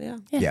 Yeah, they are.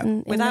 Yeah.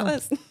 Without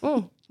us.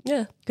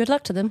 Yeah, good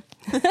luck to them.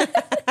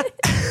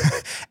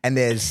 And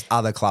there's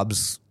other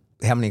clubs.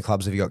 How many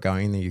clubs have you got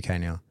going in the UK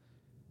now?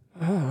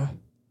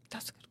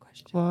 That's a good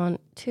question. 1,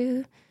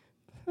 2,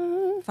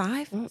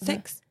 5,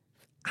 6.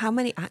 How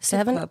many active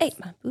 7, clubs? 8.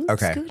 My boob's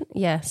Okay. good.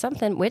 Yeah,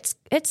 something.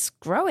 It's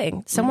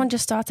growing. Someone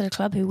just started a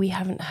club who we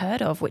haven't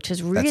heard of, which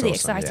is really awesome,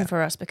 exciting yeah.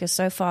 for us because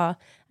so far,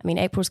 I mean,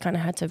 April's kind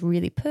of had to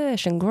really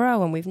push and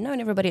grow, and we've known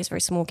everybody. It's a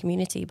very small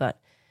community, but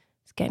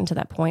it's getting to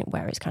that point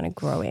where it's kind of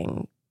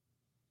growing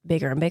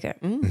bigger and bigger.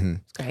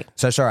 It's great.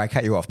 So sorry, I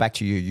cut you off. Back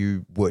to you.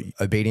 You were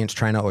obedience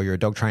trainer or you're a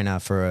dog trainer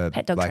for a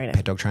Pet dog trainer.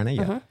 Pet dog trainer,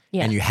 yeah.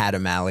 Yeah. And you had a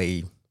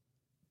Mally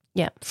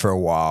Yeah. for a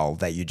while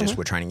that you just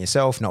were training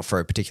yourself, not for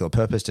a particular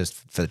purpose, just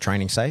for the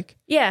training's sake.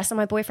 Yeah, so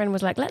my boyfriend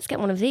was like, let's get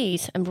one of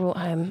these, and brought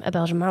home a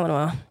Belgian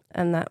Malinois,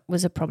 and that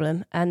was a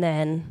problem. And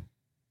then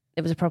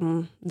it was a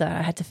problem that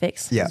I had to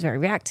fix. Yeah. He's very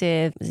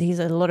reactive. He's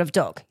a lot of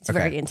dog. He's Okay.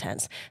 very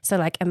intense. So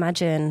like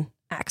imagine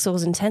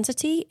Axel's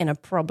intensity in a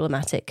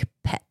problematic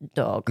pet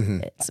dog.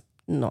 It's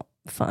not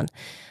fun.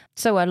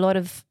 So a lot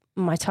of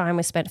my time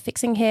was spent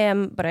fixing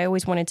him, but I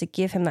always wanted to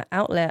give him that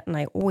outlet, and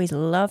I always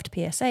loved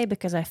PSA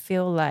because I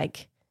feel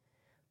like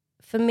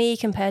for me,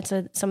 compared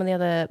to some of the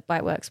other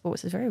bite work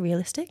sports, it's very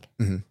realistic.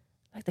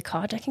 Like the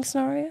carjacking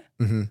scenario.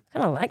 Kind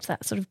of liked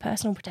that sort of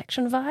personal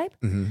protection vibe,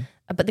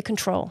 but the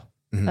control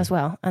as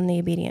well and the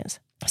obedience.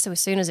 So as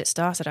soon as it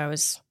started, I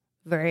was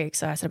very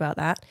excited about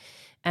that.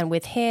 And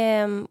with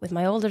him, with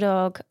my older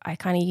dog, I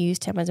kind of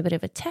used him as a bit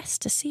of a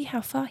test to see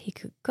how far he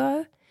could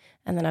go.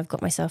 And then I've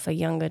got myself a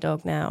younger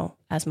dog now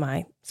as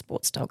my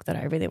sports dog that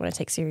I really want to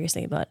take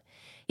seriously. But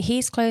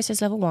he's closed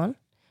as level 1,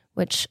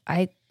 which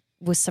I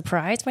was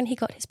surprised when he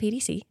got his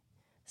PDC.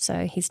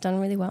 So he's done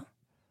really well.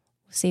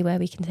 We'll see where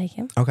we can take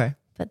him. Okay.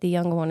 But the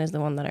younger one is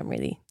the one that I'm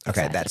really Okay,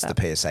 excited that's about.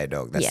 the PSA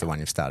dog. That's Yeah. the one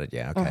you've started.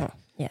 Yeah. Okay.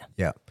 Yeah.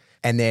 Yeah.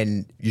 And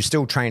then you're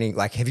still training.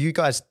 Like, have you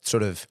guys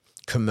sort of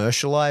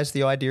commercialized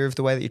the idea of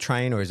the way that you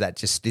train, or is that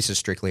just this is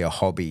strictly a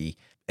hobby?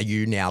 Are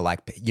you now like,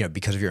 you know,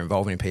 because of your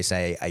involvement in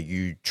PSA, are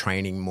you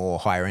training more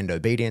higher end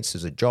obedience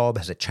as a job?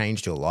 Has it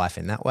changed your life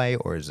in that way,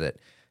 or is it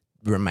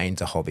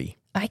remains a hobby?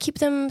 I keep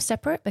them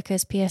separate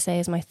because PSA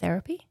is my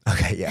therapy.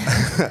 Okay.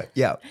 Yeah.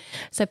 Yeah.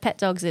 So pet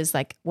dogs is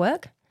like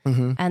work.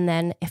 And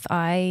then if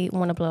I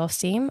want to blow off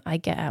steam, I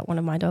get out one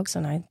of my dogs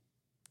and I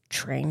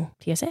train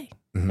PSA.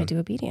 I do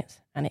obedience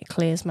and it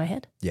clears my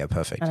head. Yeah.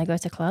 Perfect. And I go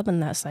to club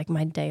and that's like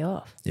my day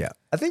off. Yeah.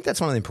 I think that's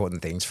one of the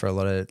important things for a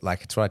lot of,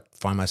 like, it's what I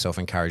find myself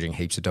encouraging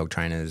heaps of dog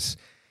trainers.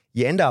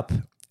 You end up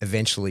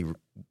eventually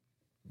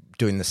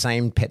doing the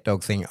same pet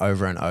dog thing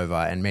over and over,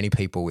 and many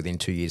people within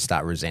 2 years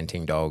start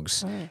resenting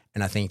dogs.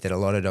 And I think that a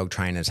lot of dog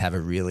trainers have a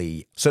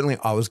really, certainly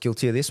I was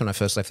guilty of this when I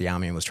first left the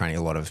army and was training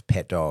a lot of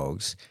pet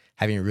dogs,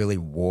 having a really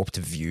warped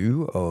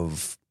view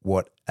of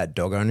what a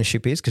dog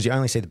ownership is, because you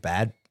only see the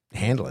bad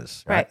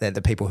handlers, right? Right. They're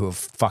the people who have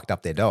fucked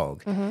up their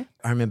dog.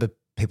 I remember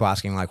people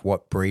asking like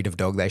what breed of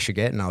dog they should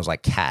get, and I was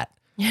like, cat.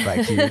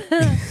 Like, you,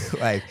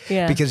 like,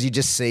 Yeah. because you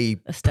just see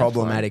stuffed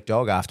problematic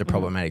dog after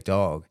problematic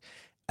dog.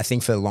 I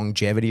think for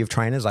longevity of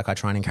trainers, like I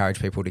try and encourage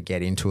people to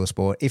get into a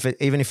sport,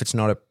 even if it's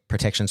not a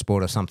protection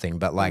sport or something,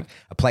 but like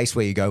a place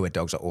where you go where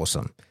dogs are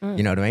awesome.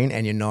 You know what I mean?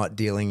 And you're not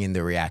dealing in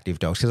the reactive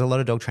dogs, because a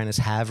lot of dog trainers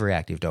have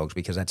reactive dogs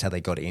because that's how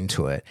they got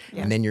into it.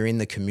 And then you're in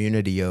the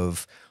community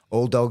of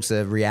all dogs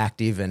are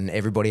reactive and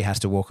everybody has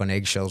to walk on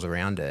eggshells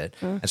around it.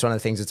 That's one of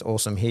the things that's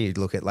awesome here. You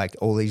look at like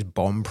all these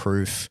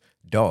bomb-proof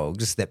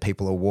dogs that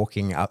people are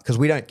walking up, because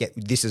we don't get,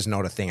 this is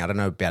not a thing. I don't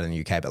know about in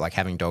the UK, but like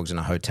having dogs in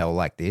a hotel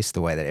like this,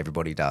 the way that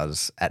everybody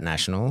does at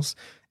nationals,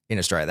 in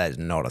Australia, that is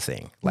not a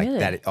thing. Like Really?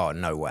 that. Oh,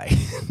 no way.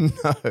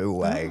 No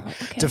way.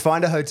 okay. To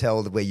find a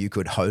hotel where you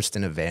could host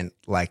an event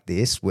like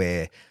this,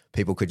 where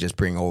people could just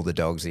bring all the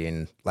dogs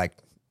in, like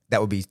that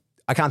would be,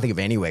 I can't think of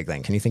anywhere,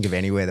 Glenn. Can you think of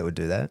anywhere that would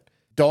do that?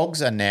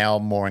 Dogs are now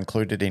more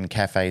included in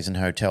cafes and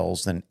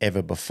hotels than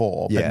ever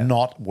before, but Yeah.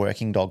 not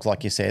working dogs,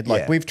 like you said.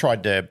 Like Yeah. we've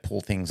tried to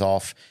pull things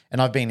off,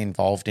 and I've been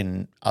involved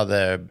in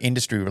other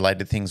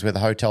industry-related things where the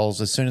hotels,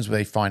 as soon as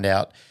we find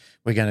out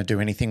we're going to do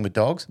anything with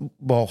dogs,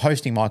 well,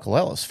 hosting Michael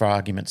Ellis, for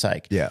argument's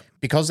sake. Yeah.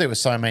 Because there were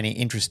so many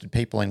interested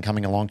people in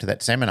coming along to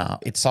that seminar,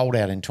 it sold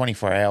out in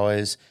 24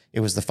 hours.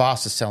 It was the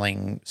fastest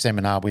selling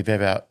seminar we've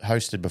ever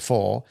hosted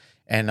before.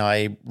 And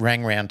I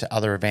rang around to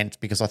other events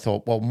because I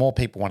thought, well, more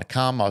people want to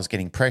come. I was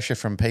getting pressure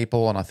from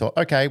people, and I thought,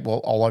 okay,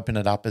 well, I'll open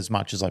it up as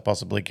much as I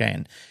possibly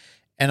can.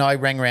 And I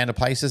rang around to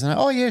places and,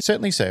 oh, yeah,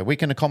 certainly, sir. We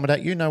can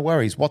accommodate you. No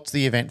worries. What's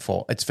the event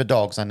for? It's for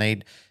dogs. I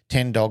need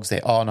 10 dogs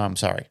there. Oh, no, I'm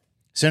sorry.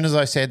 As soon as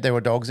I said there were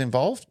dogs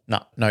involved,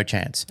 no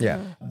chance. Yeah.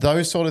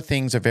 Those sort of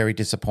things are very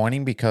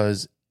disappointing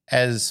because,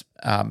 as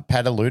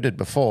Pat alluded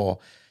before,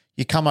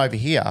 you come over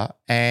here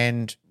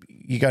and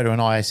you go to an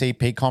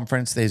ISEP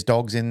conference, there's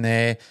dogs in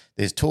there,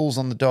 there's tools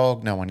on the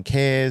dog, no one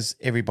cares.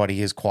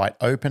 Everybody is quite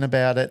open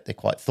about it. They're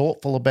quite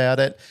thoughtful about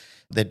it.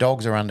 Their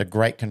dogs are under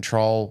great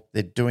control.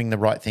 They're doing the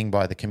right thing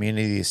by the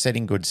community. They're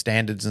setting good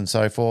standards and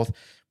so forth,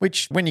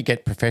 which when you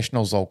get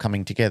professionals all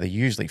coming together,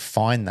 you usually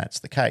find that's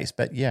the case.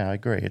 But yeah, I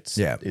agree. It's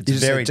very it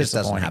just doesn't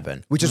disappointing.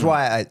 happen. Which is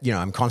why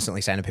I'm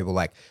constantly saying to people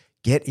like,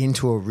 get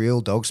into a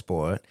real dog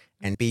sport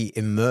and be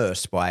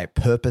immersed by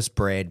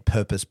purpose-bred,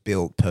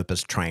 purpose-built,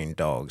 purpose-trained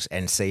dogs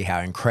and see how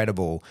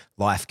incredible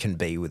life can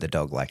be with a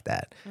dog like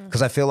that.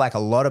 Because I feel like a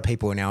lot of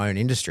people in our own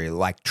industry,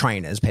 like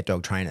trainers, pet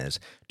dog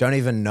trainers, don't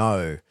even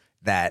know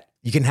that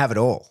you can have it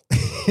all.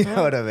 You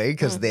know what I mean?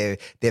 Because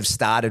they've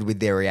started with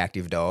their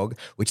reactive dog,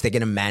 which they're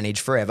going to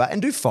manage forever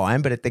and do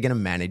fine, but they're going to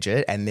manage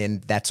it. And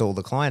then that's all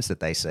the clients that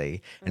they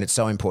see. And it's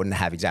so important to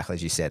have, exactly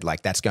as you said,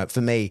 like that's going,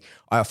 for me,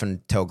 I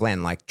often tell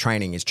Glenn, like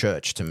training is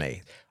church to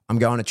me. I'm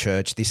going to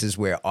church. This is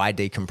where I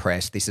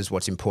decompress. This is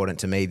what's important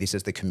to me. This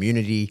is the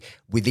community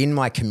within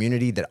my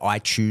community that I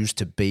choose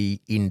to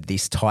be in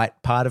this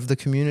tight part of the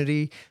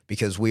community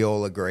because we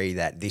all agree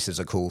that this is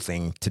a cool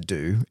thing to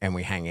do and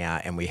we hang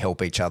out and we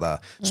help each other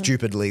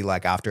stupidly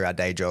like after our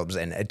day jobs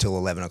and until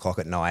 11 o'clock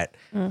at night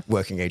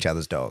working each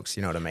other's dogs.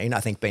 You know what I mean? I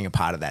think being a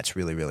part of that's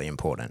really, really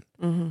important.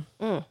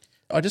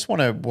 I just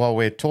want to, while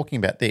we're talking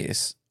about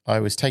this,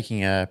 I was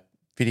taking a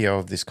video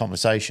of this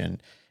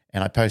conversation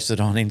and I posted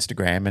on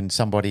Instagram, and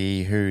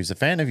somebody who's a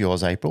fan of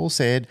yours, April,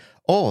 said,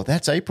 oh,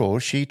 that's April.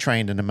 She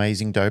trained an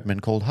amazing Doberman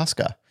called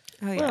Husker.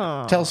 Oh,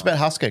 yeah. Tell us about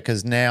Husker,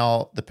 because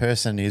now the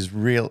person is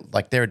real,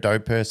 like they're a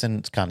Dobe person.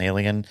 It's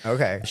carnelian.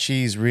 Okay.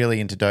 She's really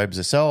into Dobes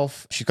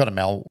herself. She's got a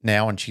Mal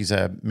now and she's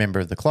a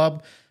member of the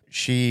club.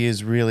 She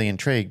is really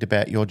intrigued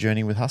about your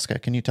journey with Husker.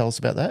 Can you tell us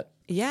about that?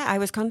 Yeah, I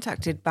was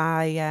contacted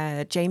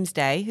by James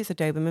Day, who's a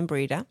Doberman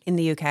breeder in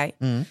the UK.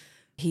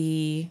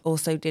 He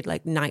also did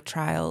like night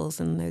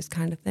trials and those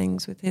kind of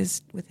things with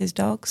his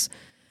dogs.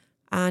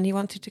 And he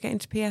wanted to get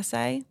into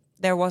PSA.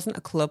 There wasn't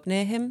a club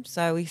near him.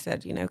 So he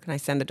said, can I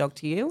send the dog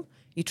to you?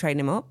 You train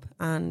him up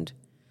and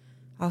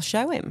I'll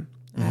show him.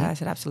 I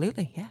said,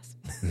 absolutely, yes.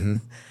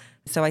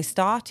 So I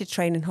started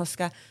training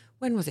Husker.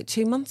 When was it?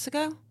 2 months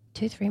ago?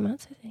 2-3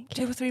 months, I think.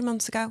 2 or 3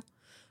 months ago.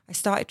 I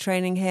started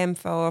training him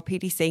for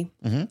PDC.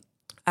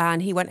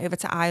 And he went over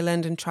to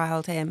Ireland and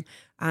trialed him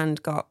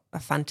and got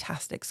a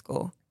fantastic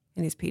score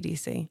in his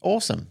PDC.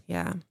 Awesome.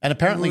 Yeah. And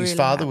apparently his Really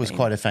father was happy.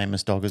 quite a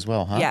famous dog as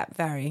well, huh? Yeah,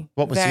 very.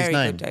 What was his very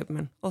name? Good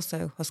Doberman.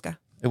 Also Husker.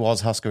 It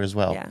was Husker as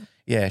well. Yeah.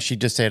 Yeah, she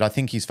just said, I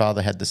think his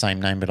father had the same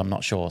name, but I'm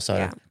not sure. So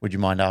Yeah. would you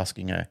mind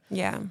asking her?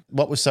 Yeah.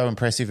 What was so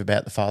impressive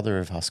about the father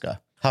of Husker?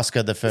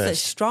 Husker the It's a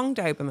first. strong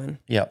Doberman.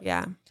 Yep.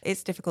 Yeah.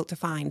 It's difficult to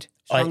find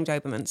strong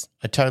Dobermans.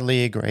 I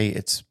totally agree.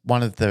 It's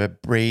one of the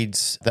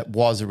breeds that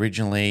was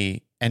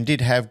originally and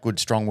did have good,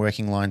 strong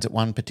working lines at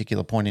one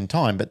particular point in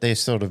time, but they're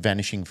sort of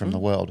vanishing from the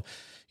world.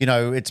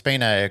 It's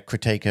been a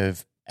critique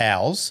of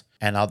ours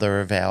and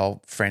other of our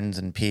friends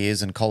and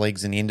peers and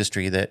colleagues in the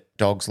industry that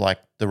dogs like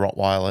the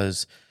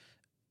Rottweilers,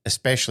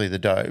 especially the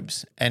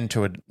Dobes, and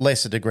to a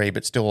lesser degree,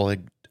 but still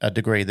a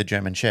degree, the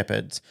German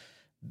Shepherds,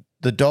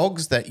 the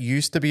dogs that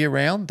used to be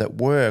around that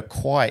were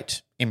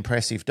quite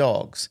impressive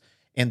dogs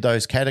in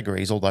those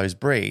categories or those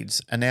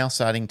breeds are now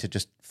starting to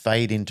just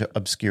fade into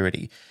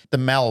obscurity. The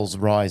Mal's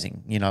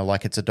rising,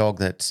 like it's a dog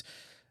that's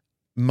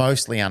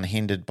mostly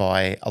unhindered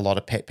by a lot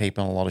of pet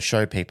people and a lot of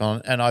show people.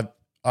 And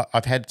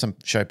I've had some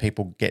show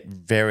people get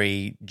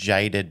very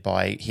jaded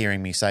by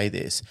hearing me say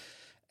this.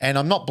 And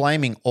I'm not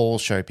blaming all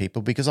show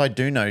people because I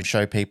do know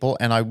show people,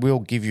 and I will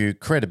give you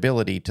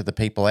credibility to the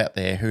people out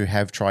there who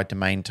have tried to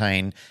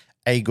maintain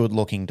a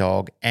good-looking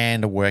dog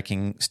and a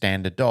working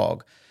standard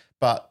dog.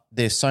 But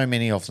there's so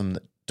many of them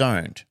that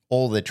don't.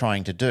 All they're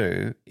trying to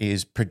do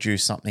is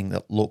produce something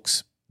that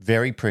looks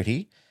very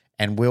pretty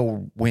and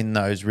will win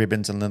those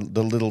ribbons and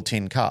the little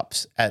tin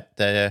cups at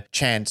the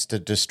chance to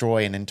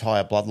destroy an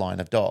entire bloodline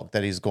of dog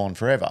that is gone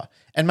forever.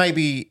 And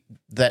maybe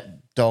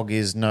that dog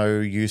is no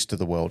use to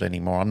the world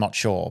anymore. I'm not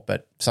sure.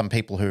 But some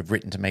people who have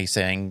written to me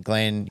saying,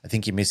 Glenn, I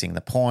think you're missing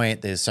the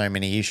point. There's so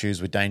many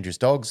issues with dangerous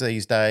dogs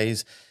these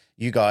days.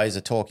 You guys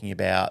are talking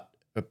about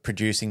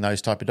producing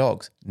those type of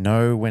dogs.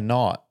 No, we're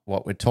not.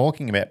 What we're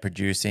talking about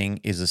producing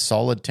is a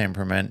solid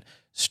temperament,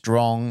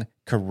 strong,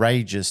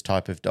 courageous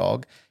type of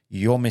dog.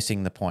 You're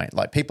missing the point.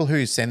 Like people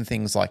who send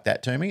things like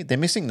that to me, they're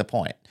missing the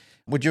point.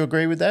 Would you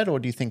agree with that, or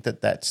do you think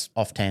that that's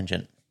off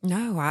tangent?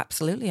 No,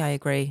 absolutely, I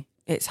agree.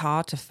 It's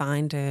hard to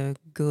find a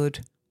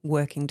good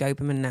working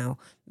Doberman now.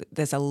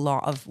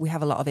 We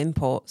have a lot of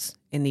imports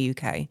in the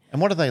UK.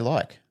 And what are they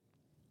like?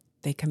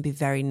 They can be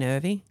very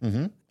nervy.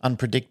 Mm-hmm.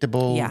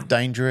 Unpredictable, Yeah.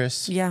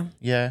 dangerous. Yeah.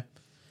 Yeah.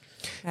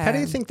 How do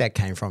you think that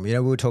came from? You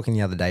know, we were talking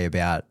the other day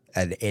about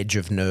an edge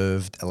of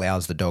nerve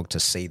allows the dog to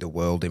see the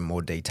world in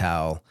more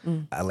detail,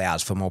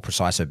 allows for more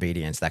precise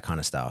obedience, that kind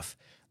of stuff.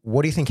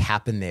 What do you think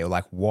happened there?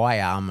 Like, why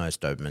are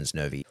most Dobermans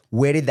nervy?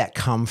 Where did that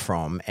come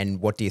from?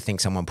 And what do you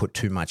think someone put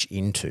too much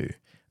into?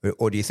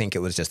 Or do you think it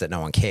was just that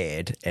no one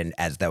cared and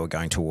as they were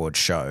going towards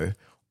show?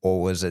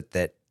 Or was it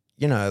that,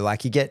 you know,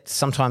 like you get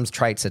sometimes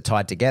traits are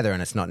tied together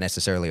and it's not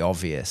necessarily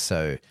obvious.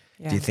 So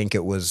do you think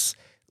it was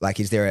like,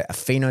 is there a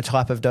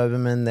phenotype of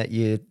Doberman that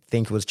you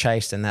think was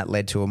chased and that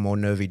led to a more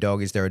nervy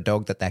dog? Is there a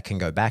dog that can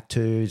go back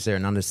to? Is there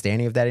an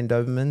understanding of that in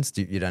Dobermans?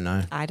 You don't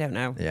know? I don't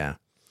know. Yeah.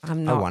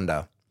 I'm I not.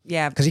 wonder.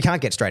 Yeah. Because you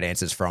can't get straight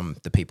answers from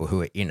the people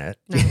who are in it.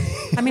 No.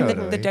 I mean,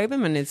 the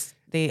Doberman is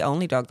the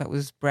only dog that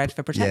was bred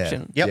for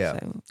protection. Yep. Yeah.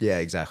 So, Yeah,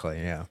 exactly.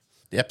 Yeah.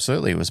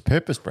 Absolutely. It was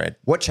purpose bred.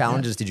 What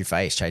challenges did you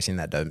face chasing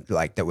that Doberman,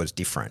 like that was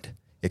different?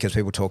 Because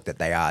people talk that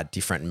they are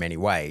different in many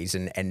ways.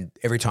 And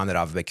every time that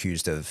I've been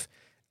accused of,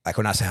 like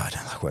when I say, I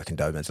don't like working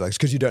Dobermans, like, it's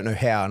because you don't know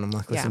how. And I'm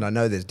like, listen, Yeah. I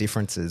know there's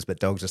differences, but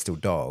dogs are still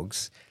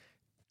dogs.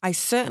 I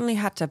certainly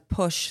had to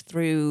push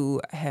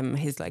through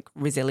his like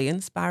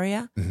resilience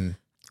barrier.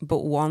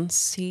 But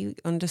once he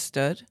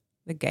understood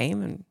the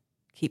game and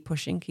keep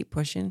pushing,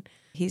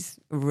 he's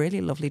a really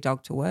lovely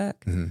dog to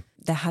work.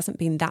 There hasn't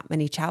been that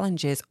many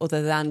challenges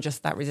other than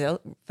just that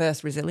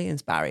first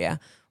resilience barrier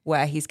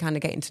where he's kind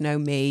of getting to know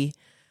me,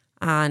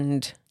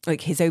 and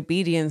like his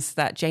obedience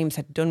that James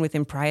had done with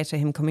him prior to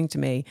him coming to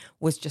me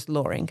was just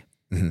luring.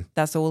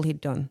 That's all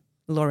he'd done,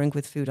 luring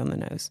with food on the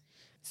nose.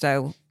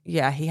 So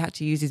yeah, he had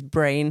to use his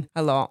brain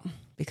a lot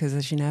because,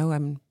 as you know,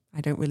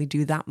 I don't really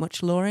do that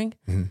much luring.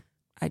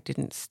 I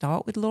didn't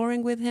start with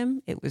luring with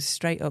him. It was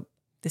straight up,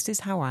 this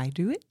is how I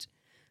do it.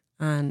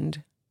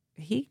 And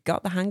he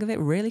got the hang of it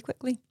really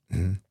quickly.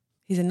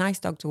 He's a nice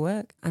dog to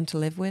work and to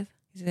live with.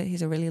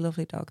 He's a really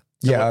lovely dog.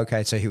 Yeah,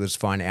 okay. So he was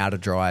fine out of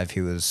drive.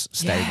 He was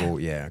stable.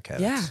 Yeah, okay.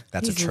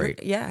 That's a he's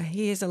treat.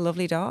 He is a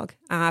lovely dog.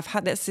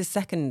 That's his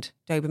second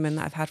Doberman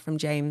that I've had from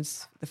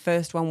James. The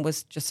first one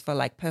was just for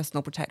like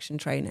personal protection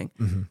training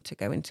to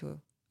go into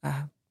a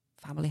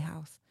family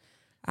house.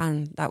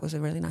 And that was a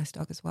really nice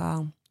dog as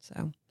well.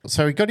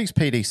 So he got his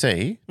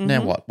PDC.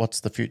 Now what? What's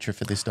the future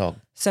for this dog?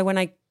 So when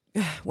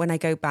I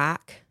go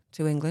back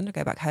to England, I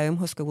go back home,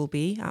 Husker will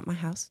be at my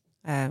house.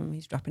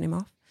 He's dropping him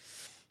off.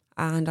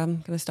 And I'm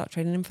going to start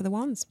training him for the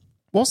ones.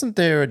 Wasn't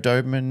there a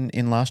Doberman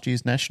in last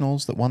year's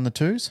Nationals that won the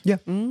twos? Yeah.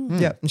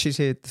 Yeah. And she's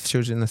here. She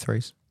was in the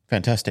threes.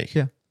 Fantastic.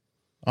 Yeah.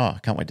 Oh, I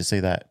can't wait to see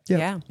that.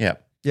 Yeah. Yeah.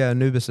 Yeah.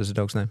 Anubis is a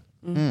dog's name.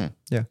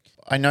 Yeah.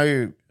 I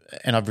know,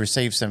 and I've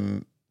received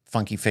some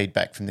funky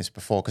feedback from this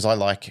before because I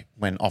like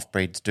when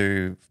off-breeds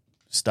do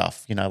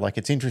stuff, you know, like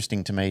it's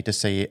interesting to me to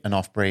see an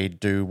off-breed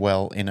do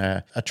well in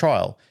a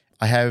trial.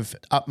 I have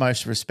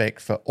utmost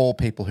respect for all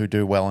people who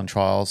do well in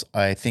trials.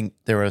 I think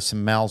there are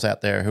some males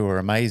out there who are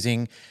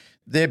amazing.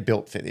 They're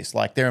built for this.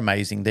 Like they're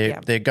amazing.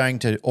 They're going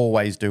to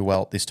always do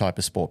well at this type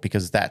of sport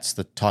because that's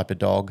the type of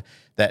dog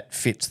that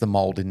fits the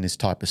mold in this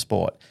type of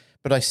sport.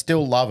 But I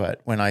still love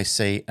it when I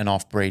see an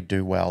off-breed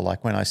do well.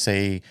 Like when I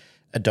see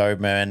a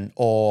Doberman,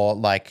 or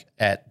like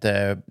at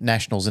the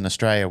Nationals in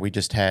Australia, we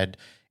just had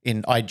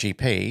in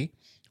IGP,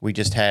 we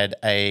just had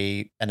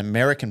an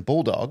American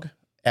Bulldog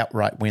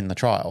outright win the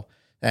trial.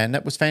 And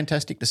that was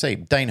fantastic to see.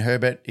 Dane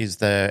Herbert is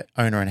the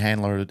owner and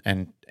handler,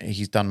 and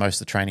he's done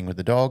most of the training with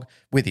the dog,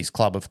 with his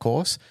club, of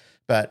course.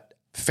 But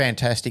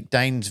fantastic.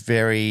 Dane's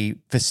very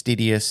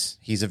fastidious.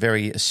 He's a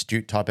very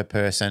astute type of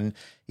person.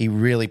 He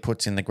really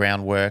puts in the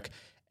groundwork.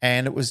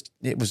 And it was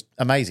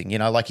amazing. You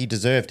know, like he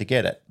deserved to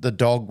get it. The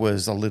dog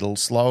was a little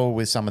slower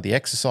with some of the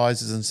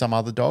exercises than some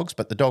other dogs,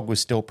 but the dog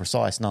was still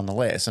precise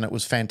nonetheless. And it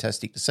was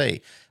fantastic to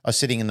see. I was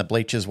sitting in the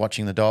bleachers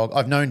watching the dog.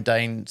 I've known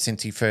Dane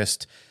since he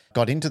first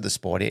got into the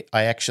sport.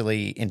 I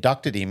actually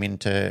inducted him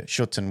into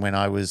Schutzen when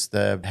I was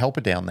the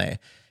helper down there.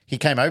 He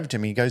came over to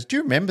me, he goes, do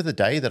you remember the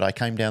day that I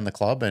came down the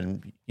club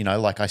and, you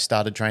know, like I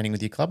started training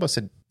with your club? I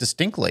said,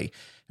 distinctly.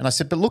 And I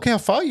said, but look how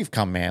far you've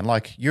come, man.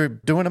 Like you're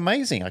doing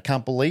amazing. I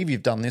can't believe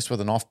you've done this with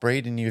an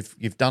off-breed and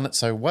you've done it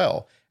so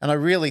well. And I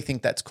really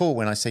think that's cool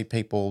when I see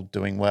people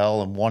doing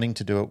well and wanting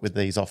to do it with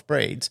these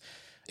off-breeds.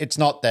 It's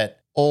not that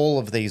all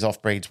of these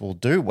off-breeds will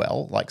do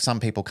well. Like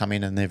some people come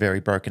in and they're very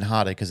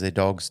brokenhearted because their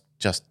dog's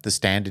just, the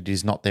standard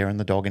is not there in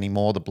the dog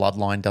anymore. The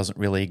bloodline doesn't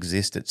really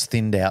exist. It's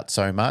thinned out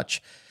so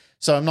much.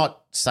 So I'm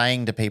not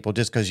saying to people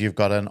just because you've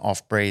got an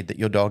off-breed that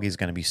your dog is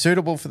going to be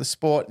suitable for the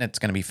sport and it's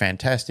going to be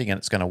fantastic and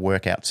it's going to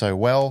work out so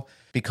well,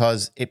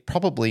 because it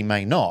probably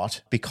may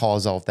not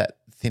because of that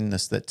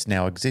thinness that's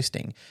now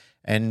existing.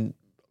 And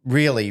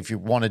really, if you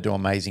want to do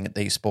amazing at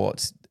these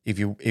sports, if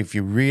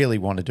you really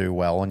want to do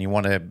well and you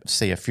want to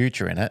see a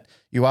future in it,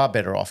 you are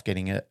better off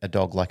getting a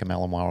dog like a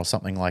Malinois or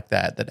something like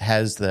that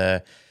has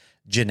the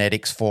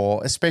genetics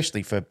for,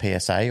 especially for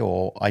PSA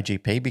or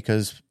IGP,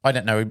 because I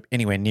don't know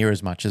anywhere near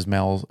as much as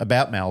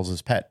about males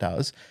as Pat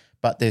does,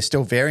 but there's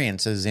still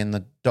variances in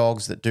the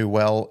dogs that do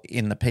well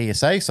in the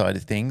PSA side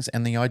of things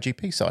and the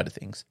IGP side of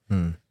things.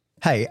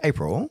 Hey,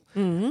 April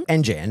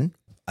and Jen,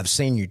 I've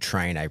seen you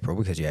train, April,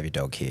 because you have your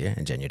dog here,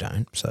 and Jen, you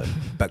don't. So,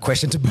 but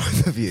question to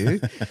both of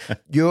you.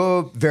 You're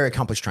a very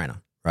accomplished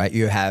trainer, right?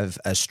 You have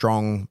a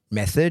strong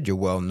method. You're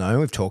well known.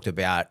 We've talked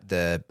about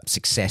the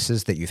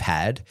successes that you've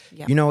had.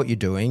 Yep. You know what you're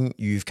doing.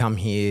 You've come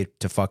here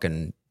to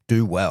fucking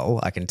do well,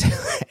 I can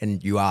tell,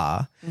 and you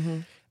are.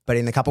 But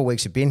in the couple of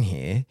weeks you've been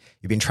here,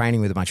 you've been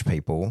training with a bunch of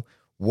people.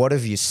 What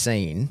have you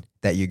seen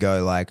that you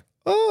go like,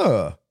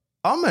 oh,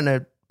 I'm going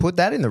to put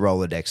that in the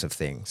Rolodex of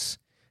things?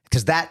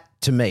 Because that,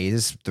 to me,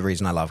 is the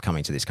reason I love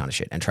coming to this kind of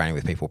shit and training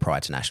with people prior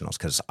to nationals,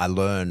 because I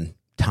learn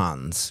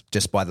tons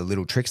just by the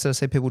little tricks that I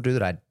see people do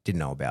that I didn't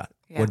know about.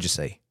 Yeah. What did you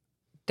see?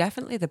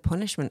 Definitely the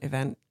punishment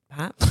event,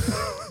 Pat.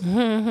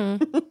 Well,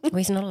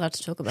 he's not allowed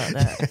to talk about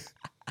that.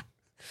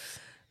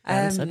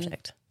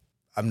 Subject.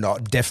 I'm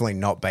definitely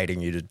not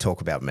baiting you to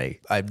talk about me.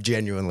 I'm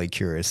genuinely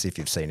curious if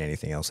you've seen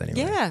anything else anyway.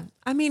 Yeah.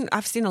 I mean,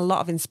 I've seen a lot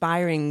of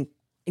inspiring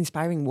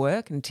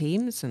work and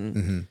teams,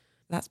 and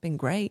that's been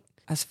great.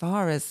 As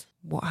far as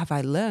what have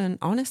I learned,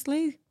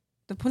 honestly,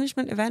 the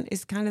punishment event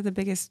is kind of the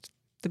biggest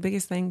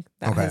thing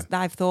that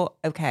I've thought,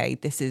 okay,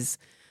 this is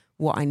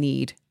what I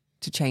need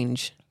to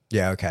change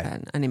Yeah, okay.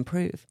 and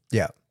improve.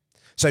 Yeah.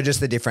 So just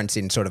the difference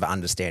in sort of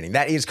understanding.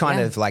 That is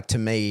kind of like, to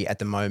me at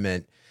the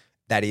moment,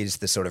 that is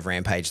the sort of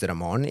rampage that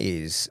I'm on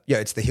is,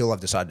 it's the hill I've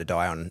decided to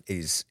die on,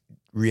 is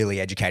really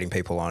educating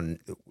people on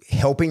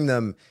helping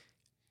them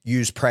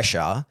use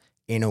pressure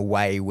in a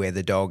way where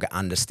the dog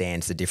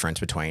understands the difference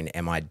between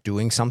am I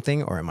doing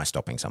something or am I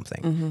stopping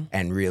something,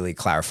 and really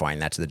clarifying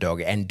that to the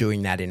dog and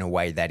doing that in a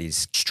way that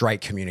is straight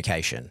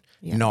communication,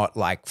 not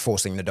like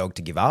forcing the dog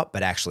to give up,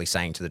 but actually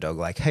saying to the dog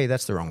like, hey,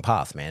 that's the wrong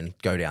path, man.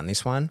 Go down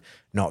this one,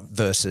 not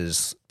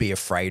versus be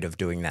afraid of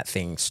doing that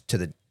thing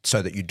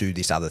so that you do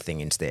this other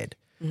thing instead.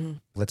 Well,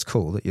 it's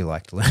cool that you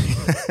liked learning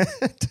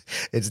that.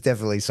 It's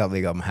definitely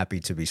something I'm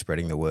happy to be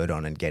spreading the word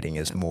on and getting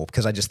as more,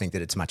 because I just think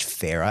that it's much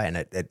fairer and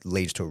it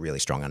leads to a really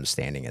strong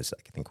understanding, as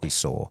I think we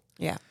saw.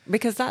 Yeah,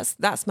 because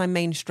that's my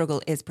main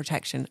struggle is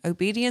protection.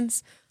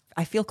 Obedience,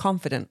 I feel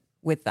confident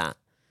with that.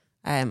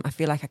 I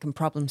feel like I can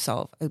problem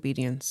solve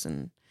obedience,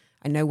 and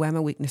I know where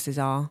my weaknesses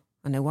are.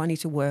 I know what I need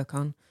to work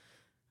on.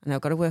 I know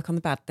I've got to work on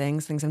the bad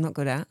things I'm not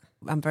good at.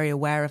 I'm very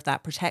aware of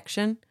that.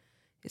 Protection,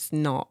 it's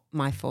not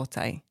my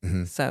forte.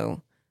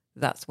 So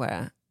that's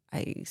where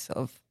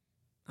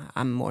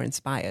I'm more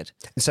inspired.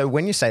 So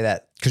when you say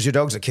that, because your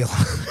dog's a killer.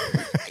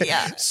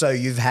 Yeah. So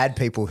you've had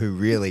people who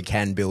really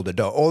can build a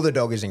dog, or the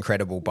dog is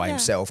incredible by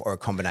himself, or a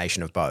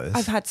combination of both.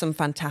 I've had some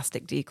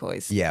fantastic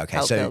decoys. Yeah, okay.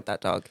 Help So build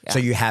that dog. Yeah. So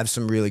you have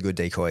some really good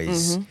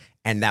decoys.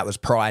 And that was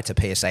prior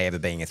to PSA ever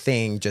being a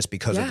thing, just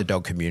because of the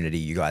dog community.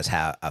 You guys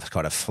have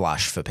got a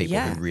flush for people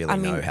who really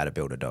know how to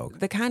build a dog.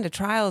 The kind of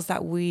trials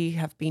that we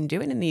have been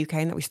doing in the UK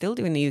and that we still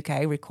do in the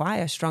UK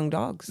require strong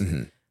dogs.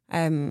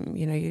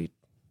 You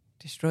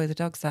destroy the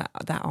dogs that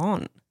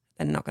aren't,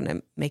 they're not going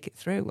to make it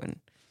through.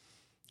 And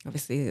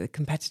obviously the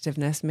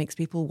competitiveness makes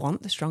people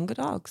want the stronger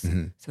dogs.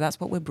 So that's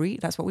what we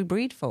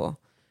breed for.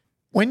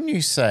 When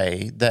you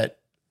say that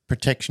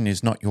protection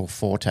is not your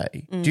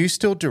forte, do you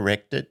still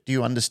direct it? Do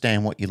you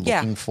understand what you're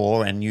looking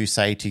for, and you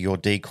say to your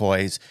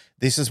decoys,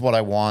 this is what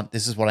I want,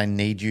 this is what I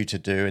need you to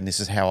do, and this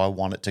is how I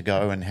want it to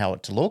go and how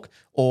it to look?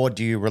 Or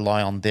do you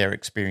rely on their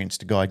experience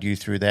to guide you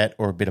through that,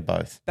 or a bit of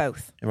both?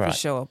 Both, Right. for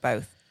sure,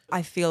 both.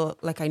 I feel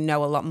like I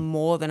know a lot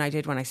more than I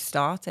did when I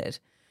started,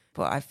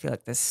 but I feel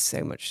like there's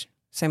so much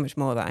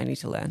more that I need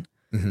to learn.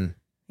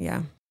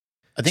 Yeah.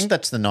 I think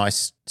that's the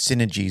nice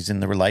synergies in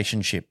the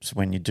relationships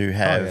when you do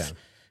have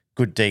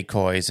good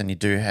decoys and you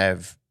do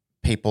have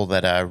people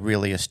that are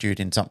really astute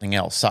in something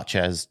else, such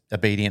as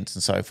obedience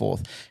and so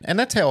forth. And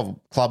that's how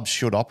clubs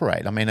should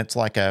operate. I mean, it's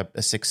like a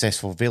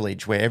successful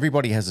village where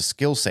everybody has a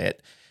skill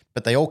set,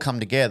 but they all come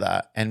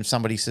together and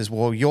somebody says,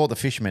 well, you're the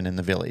fisherman in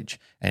the village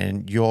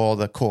and you're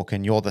the cook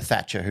and you're the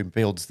thatcher who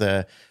builds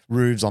the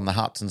roofs on the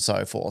huts and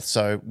so forth.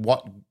 So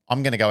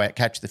I'm going to go out,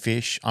 catch the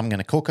fish, I'm going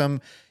to cook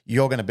them,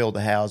 you're going to build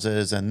the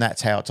houses, and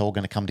that's how it's all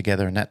going to come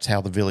together, and that's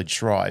how the village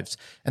thrives.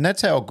 And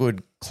that's how a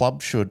good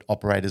club should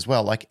operate as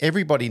well. Like,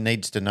 everybody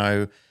needs to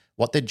know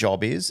what their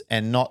job is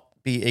and not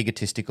be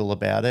egotistical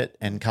about it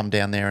and come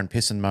down there and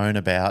piss and moan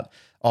about,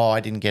 oh, I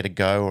didn't get a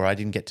go or I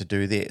didn't get to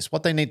do this.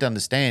 What they need to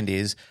understand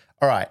is,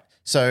 all right,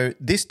 so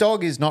this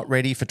dog is not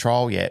ready for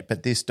trial yet,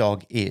 but this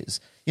dog is.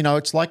 You know,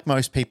 it's like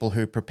most people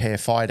who prepare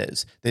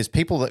fighters. There's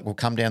people that will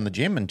come down the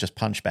gym and just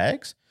punch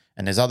bags,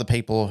 and there's other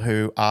people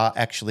who are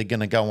actually going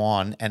to go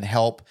on and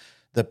help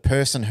the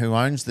person who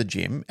owns the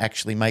gym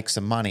actually make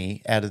some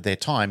money out of their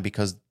time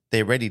because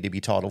they're ready to be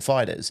title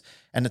fighters.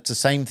 And it's the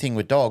same thing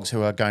with dogs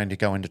who are going to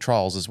go into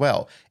trials as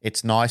well.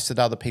 It's nice that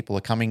other people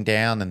are coming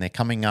down and they're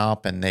coming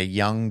up and they're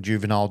young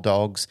juvenile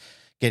dogs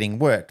getting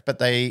worked, but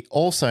they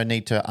also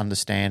need to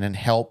understand and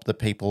help the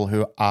people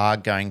who are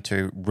going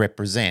to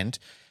represent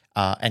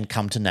and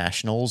come to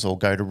nationals or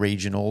go to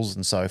regionals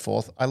and so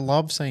forth. I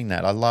love seeing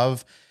that. I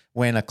love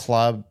when a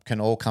club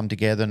can all come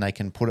together and they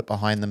can put it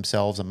behind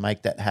themselves and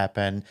make that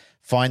happen,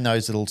 find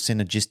those little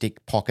synergistic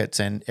pockets,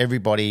 and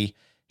everybody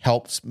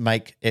helps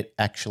make it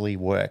actually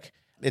work.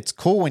 It's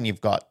cool when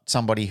you've got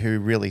somebody who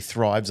really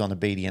thrives on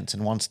obedience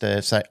and wants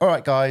to say, all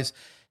right, guys,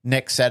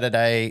 next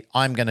Saturday,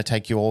 I'm going to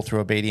take you all through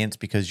obedience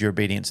because your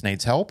obedience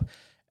needs help.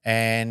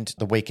 And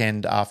the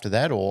weekend after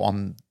that, or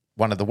on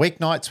one of the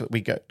weeknights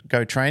we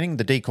go training,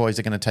 the decoys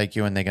are going to take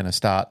you and they're going to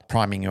start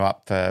priming you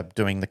up for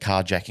doing the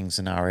carjacking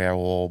scenario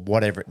or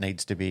whatever it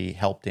needs to be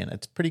helped in.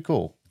 It's pretty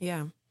cool.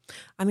 Yeah.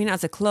 I mean,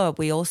 as a club,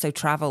 we also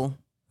travel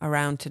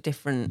around to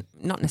different,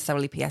 not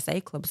necessarily PSA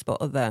clubs, but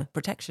other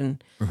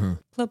protection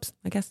clubs,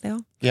 I guess they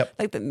are. Yep.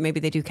 Like maybe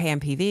they do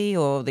KMPV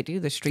or they do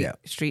the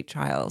street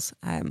trials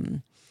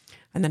and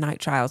the night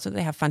trials. So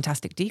they have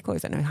fantastic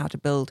decoys that know how to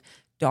build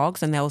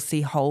dogs, and they'll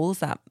see holes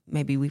that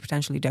maybe we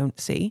potentially don't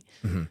see.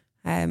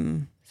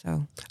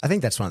 So I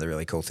think that's one of the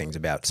really cool things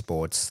about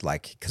sports,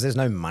 like, because there's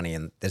no money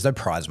and there's no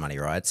prize money,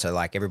 right? So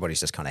like everybody's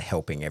just kind of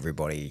helping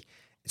everybody.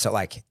 It's not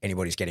like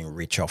anybody's getting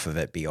rich off of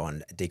it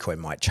beyond a decoy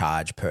might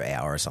charge per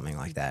hour or something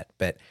like that.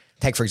 But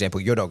take, for example,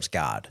 your dog's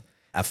guard.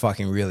 A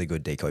fucking really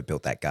good decoy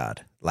built that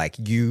guard. Like,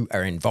 you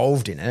are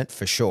involved in it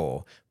for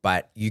sure,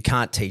 but you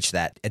can't teach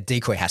that. A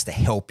decoy has to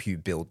help you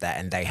build that,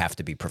 and they have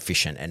to be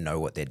proficient and know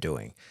what they're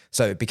doing.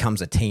 So it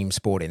becomes a team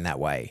sport in that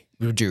way.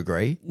 Would you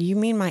agree? you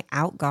mean my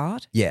out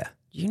guard? Yeah.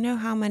 You know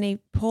how many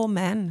poor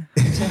men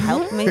had to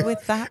help me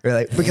with that?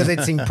 Really? Because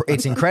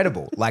it's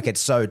incredible. Like,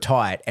 it's so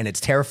tight and it's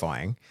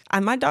terrifying.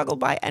 And my dog will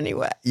bite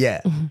anywhere.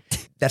 Yeah.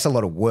 That's a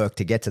lot of work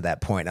to get to that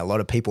point. A lot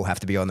of people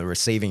have to be on the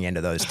receiving end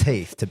of those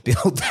teeth to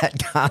build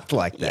that guard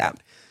like that.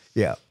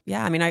 Yeah.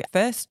 Yeah, I mean, I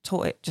first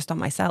taught it just on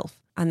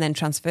myself and then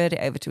transferred it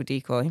over to a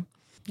decoy.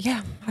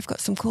 Yeah, I've got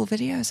some cool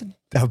videos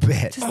I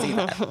bet. to see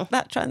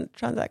that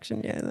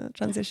transaction, that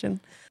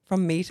transition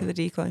from me to the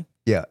decoy.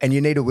 Yeah. And you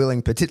need a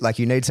willing, like,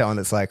 you need someone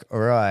that's like, all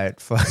right,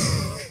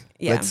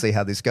 Yeah. let's see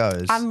how this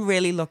goes. I'm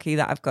really lucky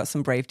that I've got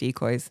some brave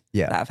decoys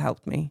that have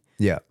helped me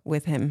Yeah.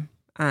 with him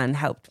and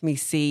helped me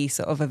see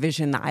sort of a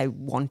vision that I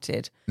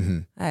wanted,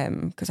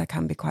 because I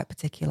can be quite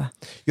particular.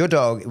 Your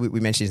dog, we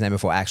mentioned his name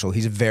before, Axel.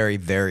 He's a very,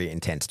 very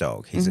intense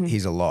dog.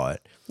 He's a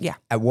lot. Yeah.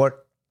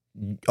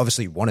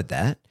 Obviously you wanted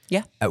that.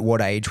 Yeah. At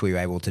what age were you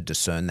able to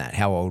discern that?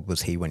 How old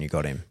was he when you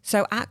got him?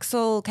 So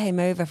Axel came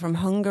over from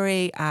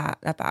Hungary at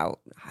about,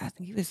 I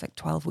think he was like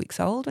 12 weeks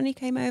old when he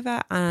came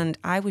over. And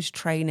I was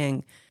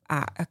training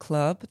at a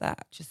club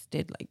that just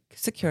did like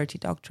security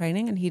dog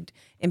training. And he'd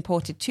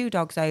imported 2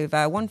 dogs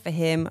over, one for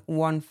him,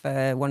 one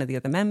for one of the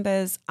other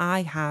members.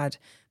 I had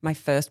my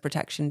first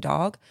protection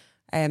dog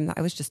that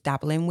I was just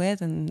dabbling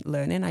with and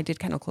learning. I did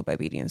Kennel Club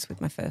obedience with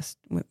my first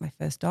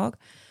dog.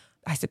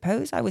 I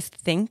suppose I was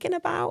thinking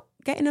about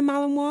getting a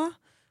Malinois,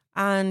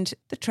 and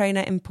the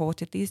trainer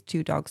imported these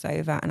 2 dogs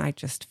over, and I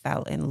just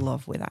fell in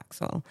love with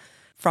Axel.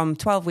 From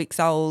 12 weeks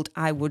old,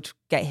 I would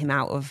get him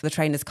out of the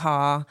trainer's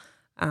car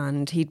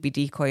and he'd be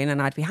decoying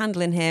and I'd be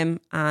handling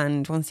him.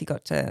 And once he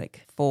got to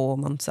like 4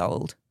 months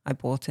old, I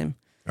bought him.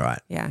 All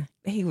right. Yeah.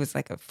 He was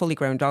like a fully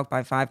grown dog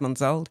by 5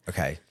 months old.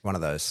 Okay. One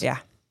of those. Yeah.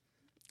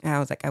 And I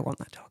was like, I want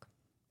that dog.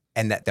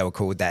 And that they were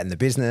cool with that in the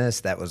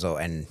business. That was all.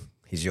 And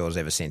he's yours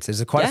ever since.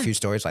 There's quite a few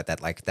stories like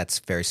that. Like, that's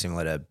very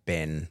similar to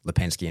Ben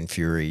Lipinski and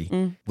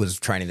Fury was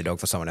training the dog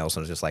for someone else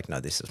and was just like,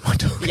 no, this is my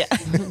dog. Yeah.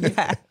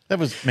 Yeah. That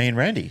was me and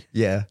Randy.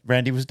 Yeah.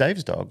 Randy was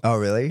Dave's dog. Oh,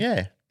 really?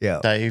 Yeah. Yeah.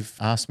 Dave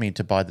asked me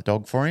to buy the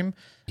dog for him.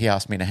 He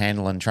asked me to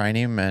handle and train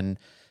him. And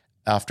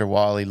after a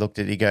while, he looked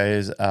at it, he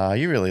goes,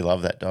 you really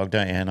love that dog,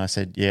 don't you? And I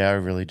said, yeah, I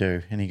really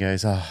do. And he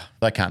goes, oh,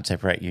 I can't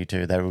separate you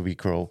two. That would be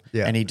cruel.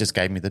 Yeah. And he just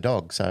gave me the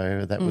dog.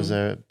 So that was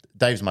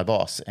Dave's my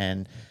boss.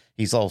 And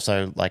he's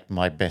also like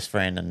my best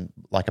friend and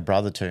like a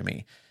brother to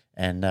me.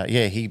 And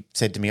he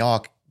said to me,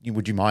 oh,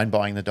 would you mind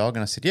buying the dog?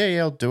 And I said, yeah,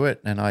 I'll do it.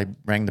 And I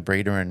rang the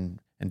breeder and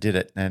did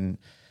it. And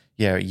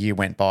a year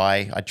went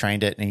by, I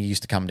trained it, and he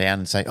used to come down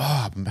and say,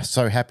 oh, I'm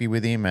so happy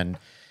with him. And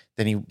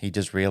then he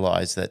just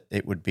realized that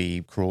it would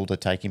be cruel to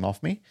take him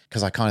off me,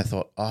 because I kind of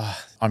thought, oh,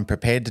 I'm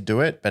prepared to do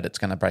it, but it's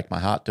going to break my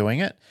heart doing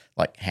it,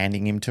 like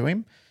handing him to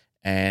him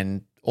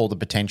and all the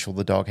potential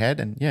the dog had.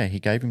 And he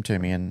gave him to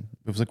me, and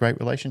it was a great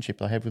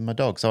relationship I have with my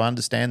dog. So I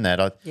understand that.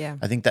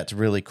 I think that's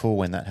really cool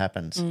when that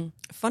happens.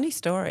 Funny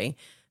story.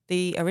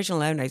 The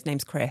original owner, his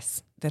name's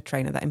Chris, the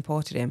trainer that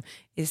imported him,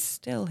 is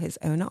still his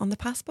owner on the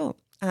passport.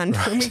 And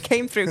when we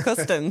came through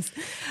customs,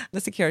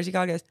 the security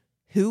guard goes,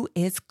 who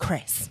is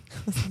Chris?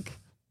 I was like,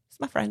 it's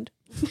my friend.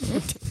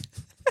 And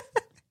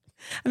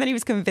then he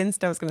was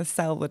convinced I was going to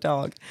sell the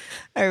dog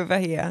over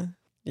here.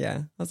 Yeah.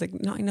 I was like,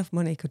 not enough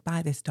money could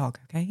buy this dog.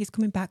 Okay. He's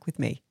coming back with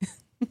me.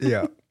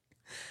 Yeah.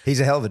 He's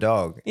a hell of a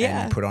dog.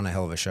 Yeah. And put on a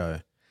hell of a show.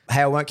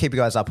 Hey, I won't keep you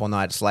guys up all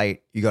night. It's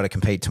late. You got to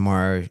compete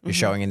tomorrow. You're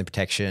showing in the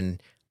protection.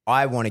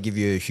 I want to give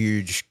you a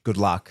huge good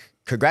luck.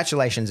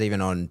 Congratulations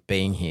even on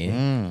being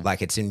here.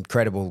 Like, it's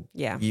incredible.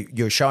 Yeah.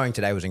 Your showing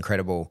today was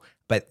incredible.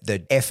 But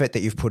the effort that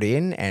you've put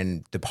in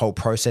and the whole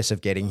process of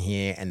getting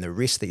here and the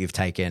risk that you've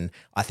taken,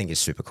 I think is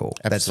super cool.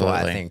 That's why I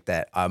Absolutely. think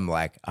that I'm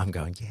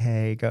going,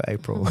 yay, go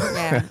April.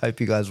 Yeah.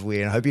 Hope you guys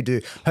win. Hope you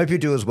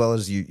do as well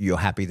as you're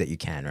happy that you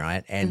can,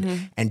 right?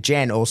 And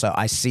Jen, also,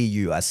 I see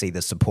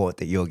the support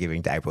that you're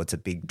giving to April. It's a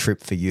big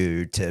trip for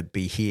you to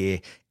be here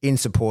in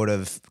support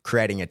of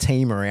creating a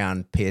team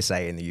around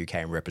PSA in the UK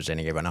and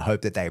representing everyone. I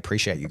hope that they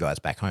appreciate you guys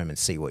back home and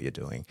see what you're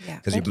doing Yeah.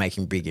 because you're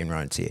making big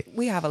inroads here.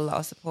 We have a lot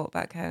of support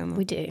back home.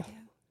 We do.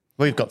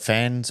 We've got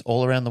fans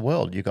all around the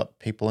world. You've got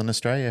people in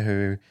Australia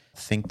who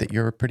think that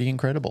you're pretty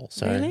incredible.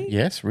 So, Really?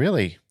 yes,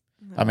 really.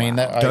 I mean,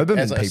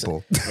 Doberman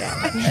people.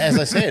 As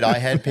I said, I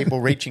had people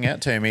reaching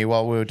out to me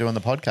while we were doing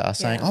the podcast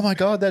saying, Yeah. "Oh my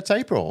God, that's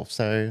April."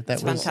 So that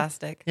It's was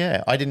fantastic.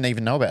 Yeah, I didn't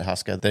even know about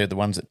Husker. They're the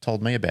ones that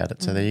told me about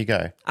it. So there you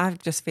go. I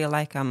just feel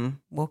like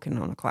I'm walking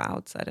on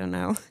clouds. I don't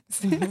know.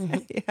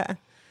 Yeah.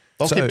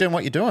 Well, So- keep doing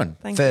what you're doing.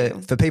 Thank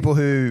you. For people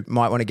who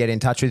might want to get in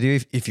touch with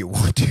you, if you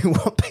want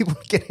people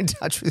to get in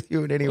touch with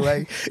you in any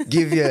way,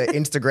 give your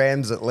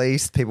Instagrams at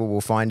least. People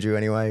will find you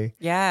anyway.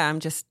 Yeah, I'm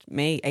just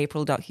me,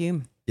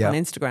 April.Hume Yeah. on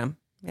Instagram.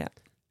 Yeah.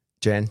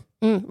 Jen,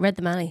 Red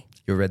the Mally.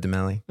 you're Red the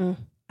Mally.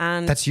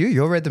 And That's you.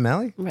 You're Red the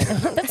Mally.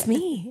 That's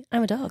me.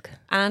 I'm a dog.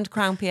 and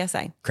Crown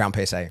PSA. Crown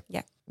PSA.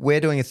 Yeah. We're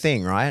doing a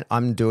thing, right?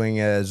 I'm doing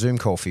a Zoom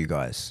call for you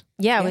guys.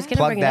 Yeah, I was going to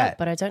Plug bring it that. up,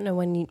 but I don't know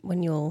when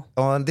you'll.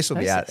 Oh, and this will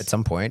be out Process. at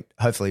some point.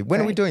 Hopefully. When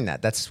are we Great. doing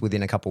that? That's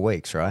within a couple of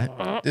weeks, right?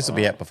 This will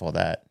be out before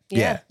that.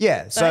 Yeah.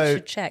 So I So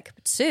should check.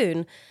 But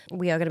soon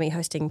we are going to be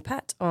hosting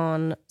Pat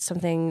on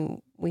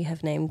something we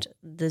have named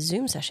the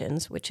Zoom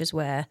sessions, which is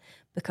where,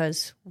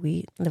 because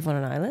we live on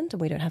an island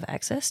and we don't have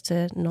access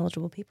to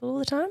knowledgeable people all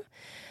the time,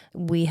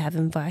 we have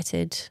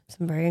invited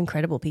some very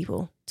incredible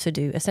people to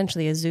do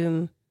essentially a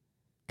Zoom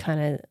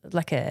kind of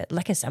like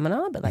a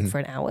seminar, but like for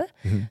an hour.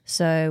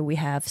 So we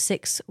have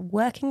 6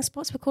 working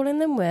spots, we're calling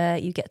them, where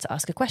you get to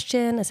ask a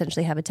question,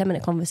 essentially have a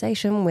 10-minute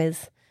conversation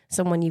with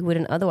someone you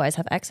wouldn't otherwise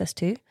have access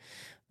to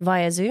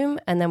via Zoom.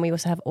 And then we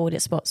also have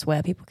audit spots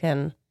where people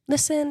can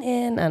listen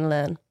in and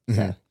learn. So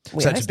we're So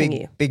it's a hosting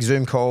big, you. big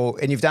Zoom call,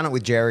 and you've done it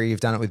with Jerry, you've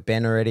done it with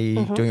Ben already,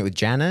 doing it with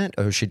Janet,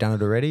 or has she done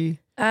it already?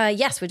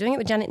 Yes, we're doing it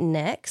with Janet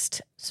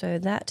next. So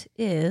that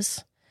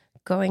is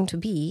going to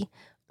be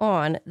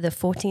on the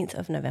 14th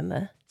of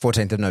November.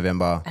 14th of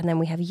November. And then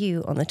we have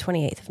you on the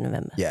 28th of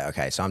November. Yeah,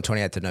 okay. So I'm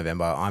 28th of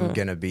November. I'm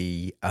going to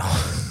be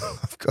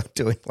I've got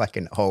doing like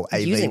a whole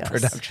AV Using us.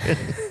 production.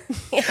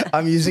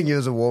 I'm using you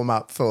as a warm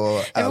up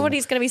for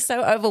Everybody's going to be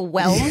so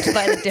overwhelmed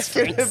by the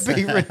difference. It's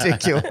going to be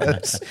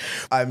ridiculous.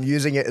 I'm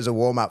using it as a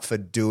warm up for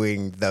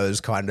doing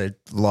those kind of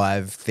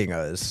live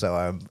thingos.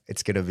 So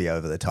it's going to be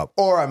over the top.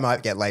 Or I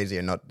might get lazy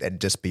and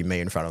just be me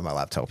in front of my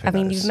laptop. Who I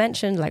mean, knows? you've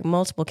mentioned like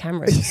multiple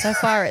cameras. So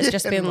far, it's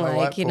just been My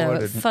like, whiteboard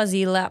a and-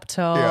 fuzzy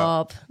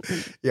laptop.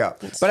 Yeah.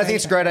 But I think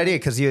it's a great idea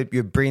because you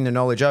bring the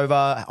knowledge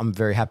over. I'm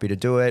very happy to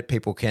do it.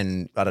 People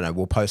can, I don't know,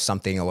 we'll post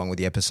something along with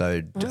the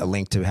episode, a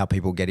link to how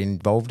people get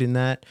involved in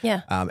that.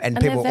 Yeah. And And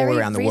people they're all very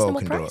around the world reasonable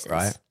can prices. do it,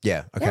 right?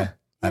 Yeah. Okay.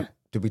 Yeah.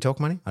 Did we talk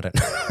money? I don't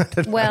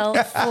know. Well, for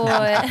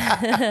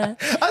I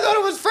thought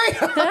it was free.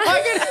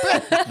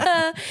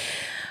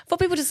 for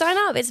people to sign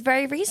up, it's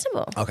very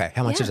reasonable. Okay.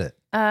 How much is it?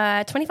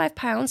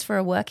 £25 for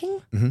a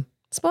working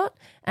spot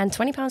and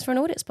 £20 for an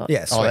audit spot.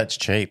 Yeah. Oh, sweet. that's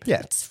cheap. Yeah.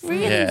 It's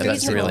really Yeah, that's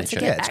reasonable really to cheap.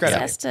 get Yeah, it's great.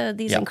 access to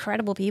these Yep.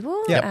 incredible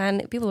people. Yep.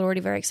 And people are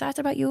already very excited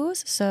about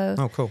yours. So,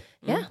 Oh, cool.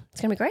 yeah,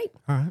 it's going to be great.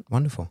 All right.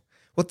 Wonderful.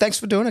 Well, thanks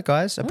for doing it,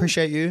 guys. I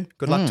appreciate you.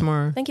 Good luck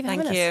tomorrow. Thank you for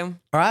Thank having us. you.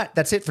 All right,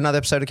 that's it for another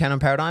episode of Canon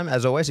Paradigm.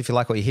 As always, if you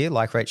like what you hear,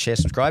 like, rate, share,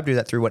 subscribe. Do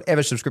that through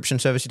whatever subscription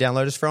service you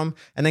download us from,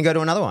 and then go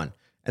to another one,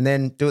 and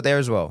then do it there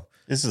as well.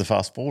 This is the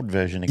fast forward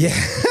version again.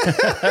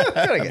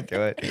 Gotta get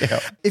to it.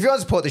 If you want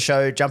to support the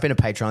show, jump into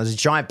Patreon. There's a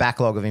giant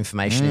backlog of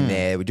information in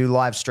there. We do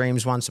live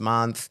streams once a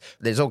month.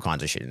 There's all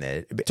kinds of shit in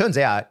there. It turns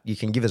out you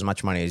can give as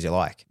much money as you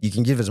like. You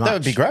can give as much. That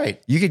would be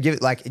great. You could give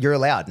it like you're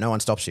allowed. No one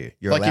stops you.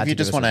 You're Like allowed if you to give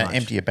just us want as to much.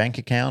 empty a bank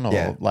account or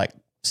Yeah. like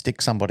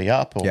stick somebody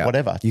up or Yeah.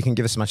 whatever. You can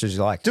give us as much as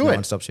you like. Do no it.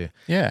 one stops you.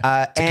 Yeah.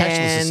 It's a cashless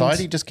and-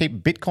 society. Just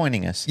keep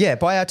Bitcoining us. Yeah,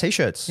 buy our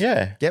t-shirts.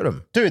 Yeah. Get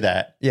them. Do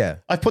that. Yeah.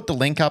 I put the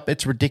link up.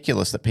 It's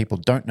ridiculous that people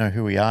don't know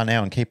who we are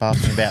now and keep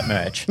asking about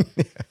merch. And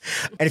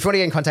if you want to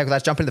get in contact with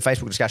us, jump into the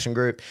Facebook discussion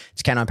group.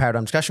 It's Canon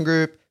Paradigm discussion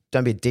group.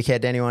 Don't be a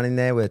dickhead to anyone in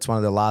there. Where it's one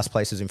of the last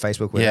places in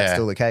Facebook where that's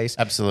still the case.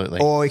 Absolutely.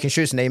 Or you can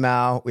shoot us an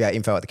email. We are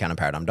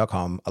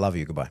info@thecanonparadigm.com. I love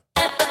you. Goodbye.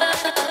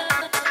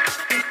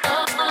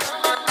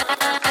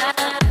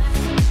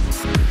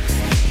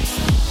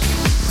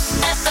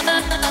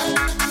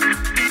 Thank you.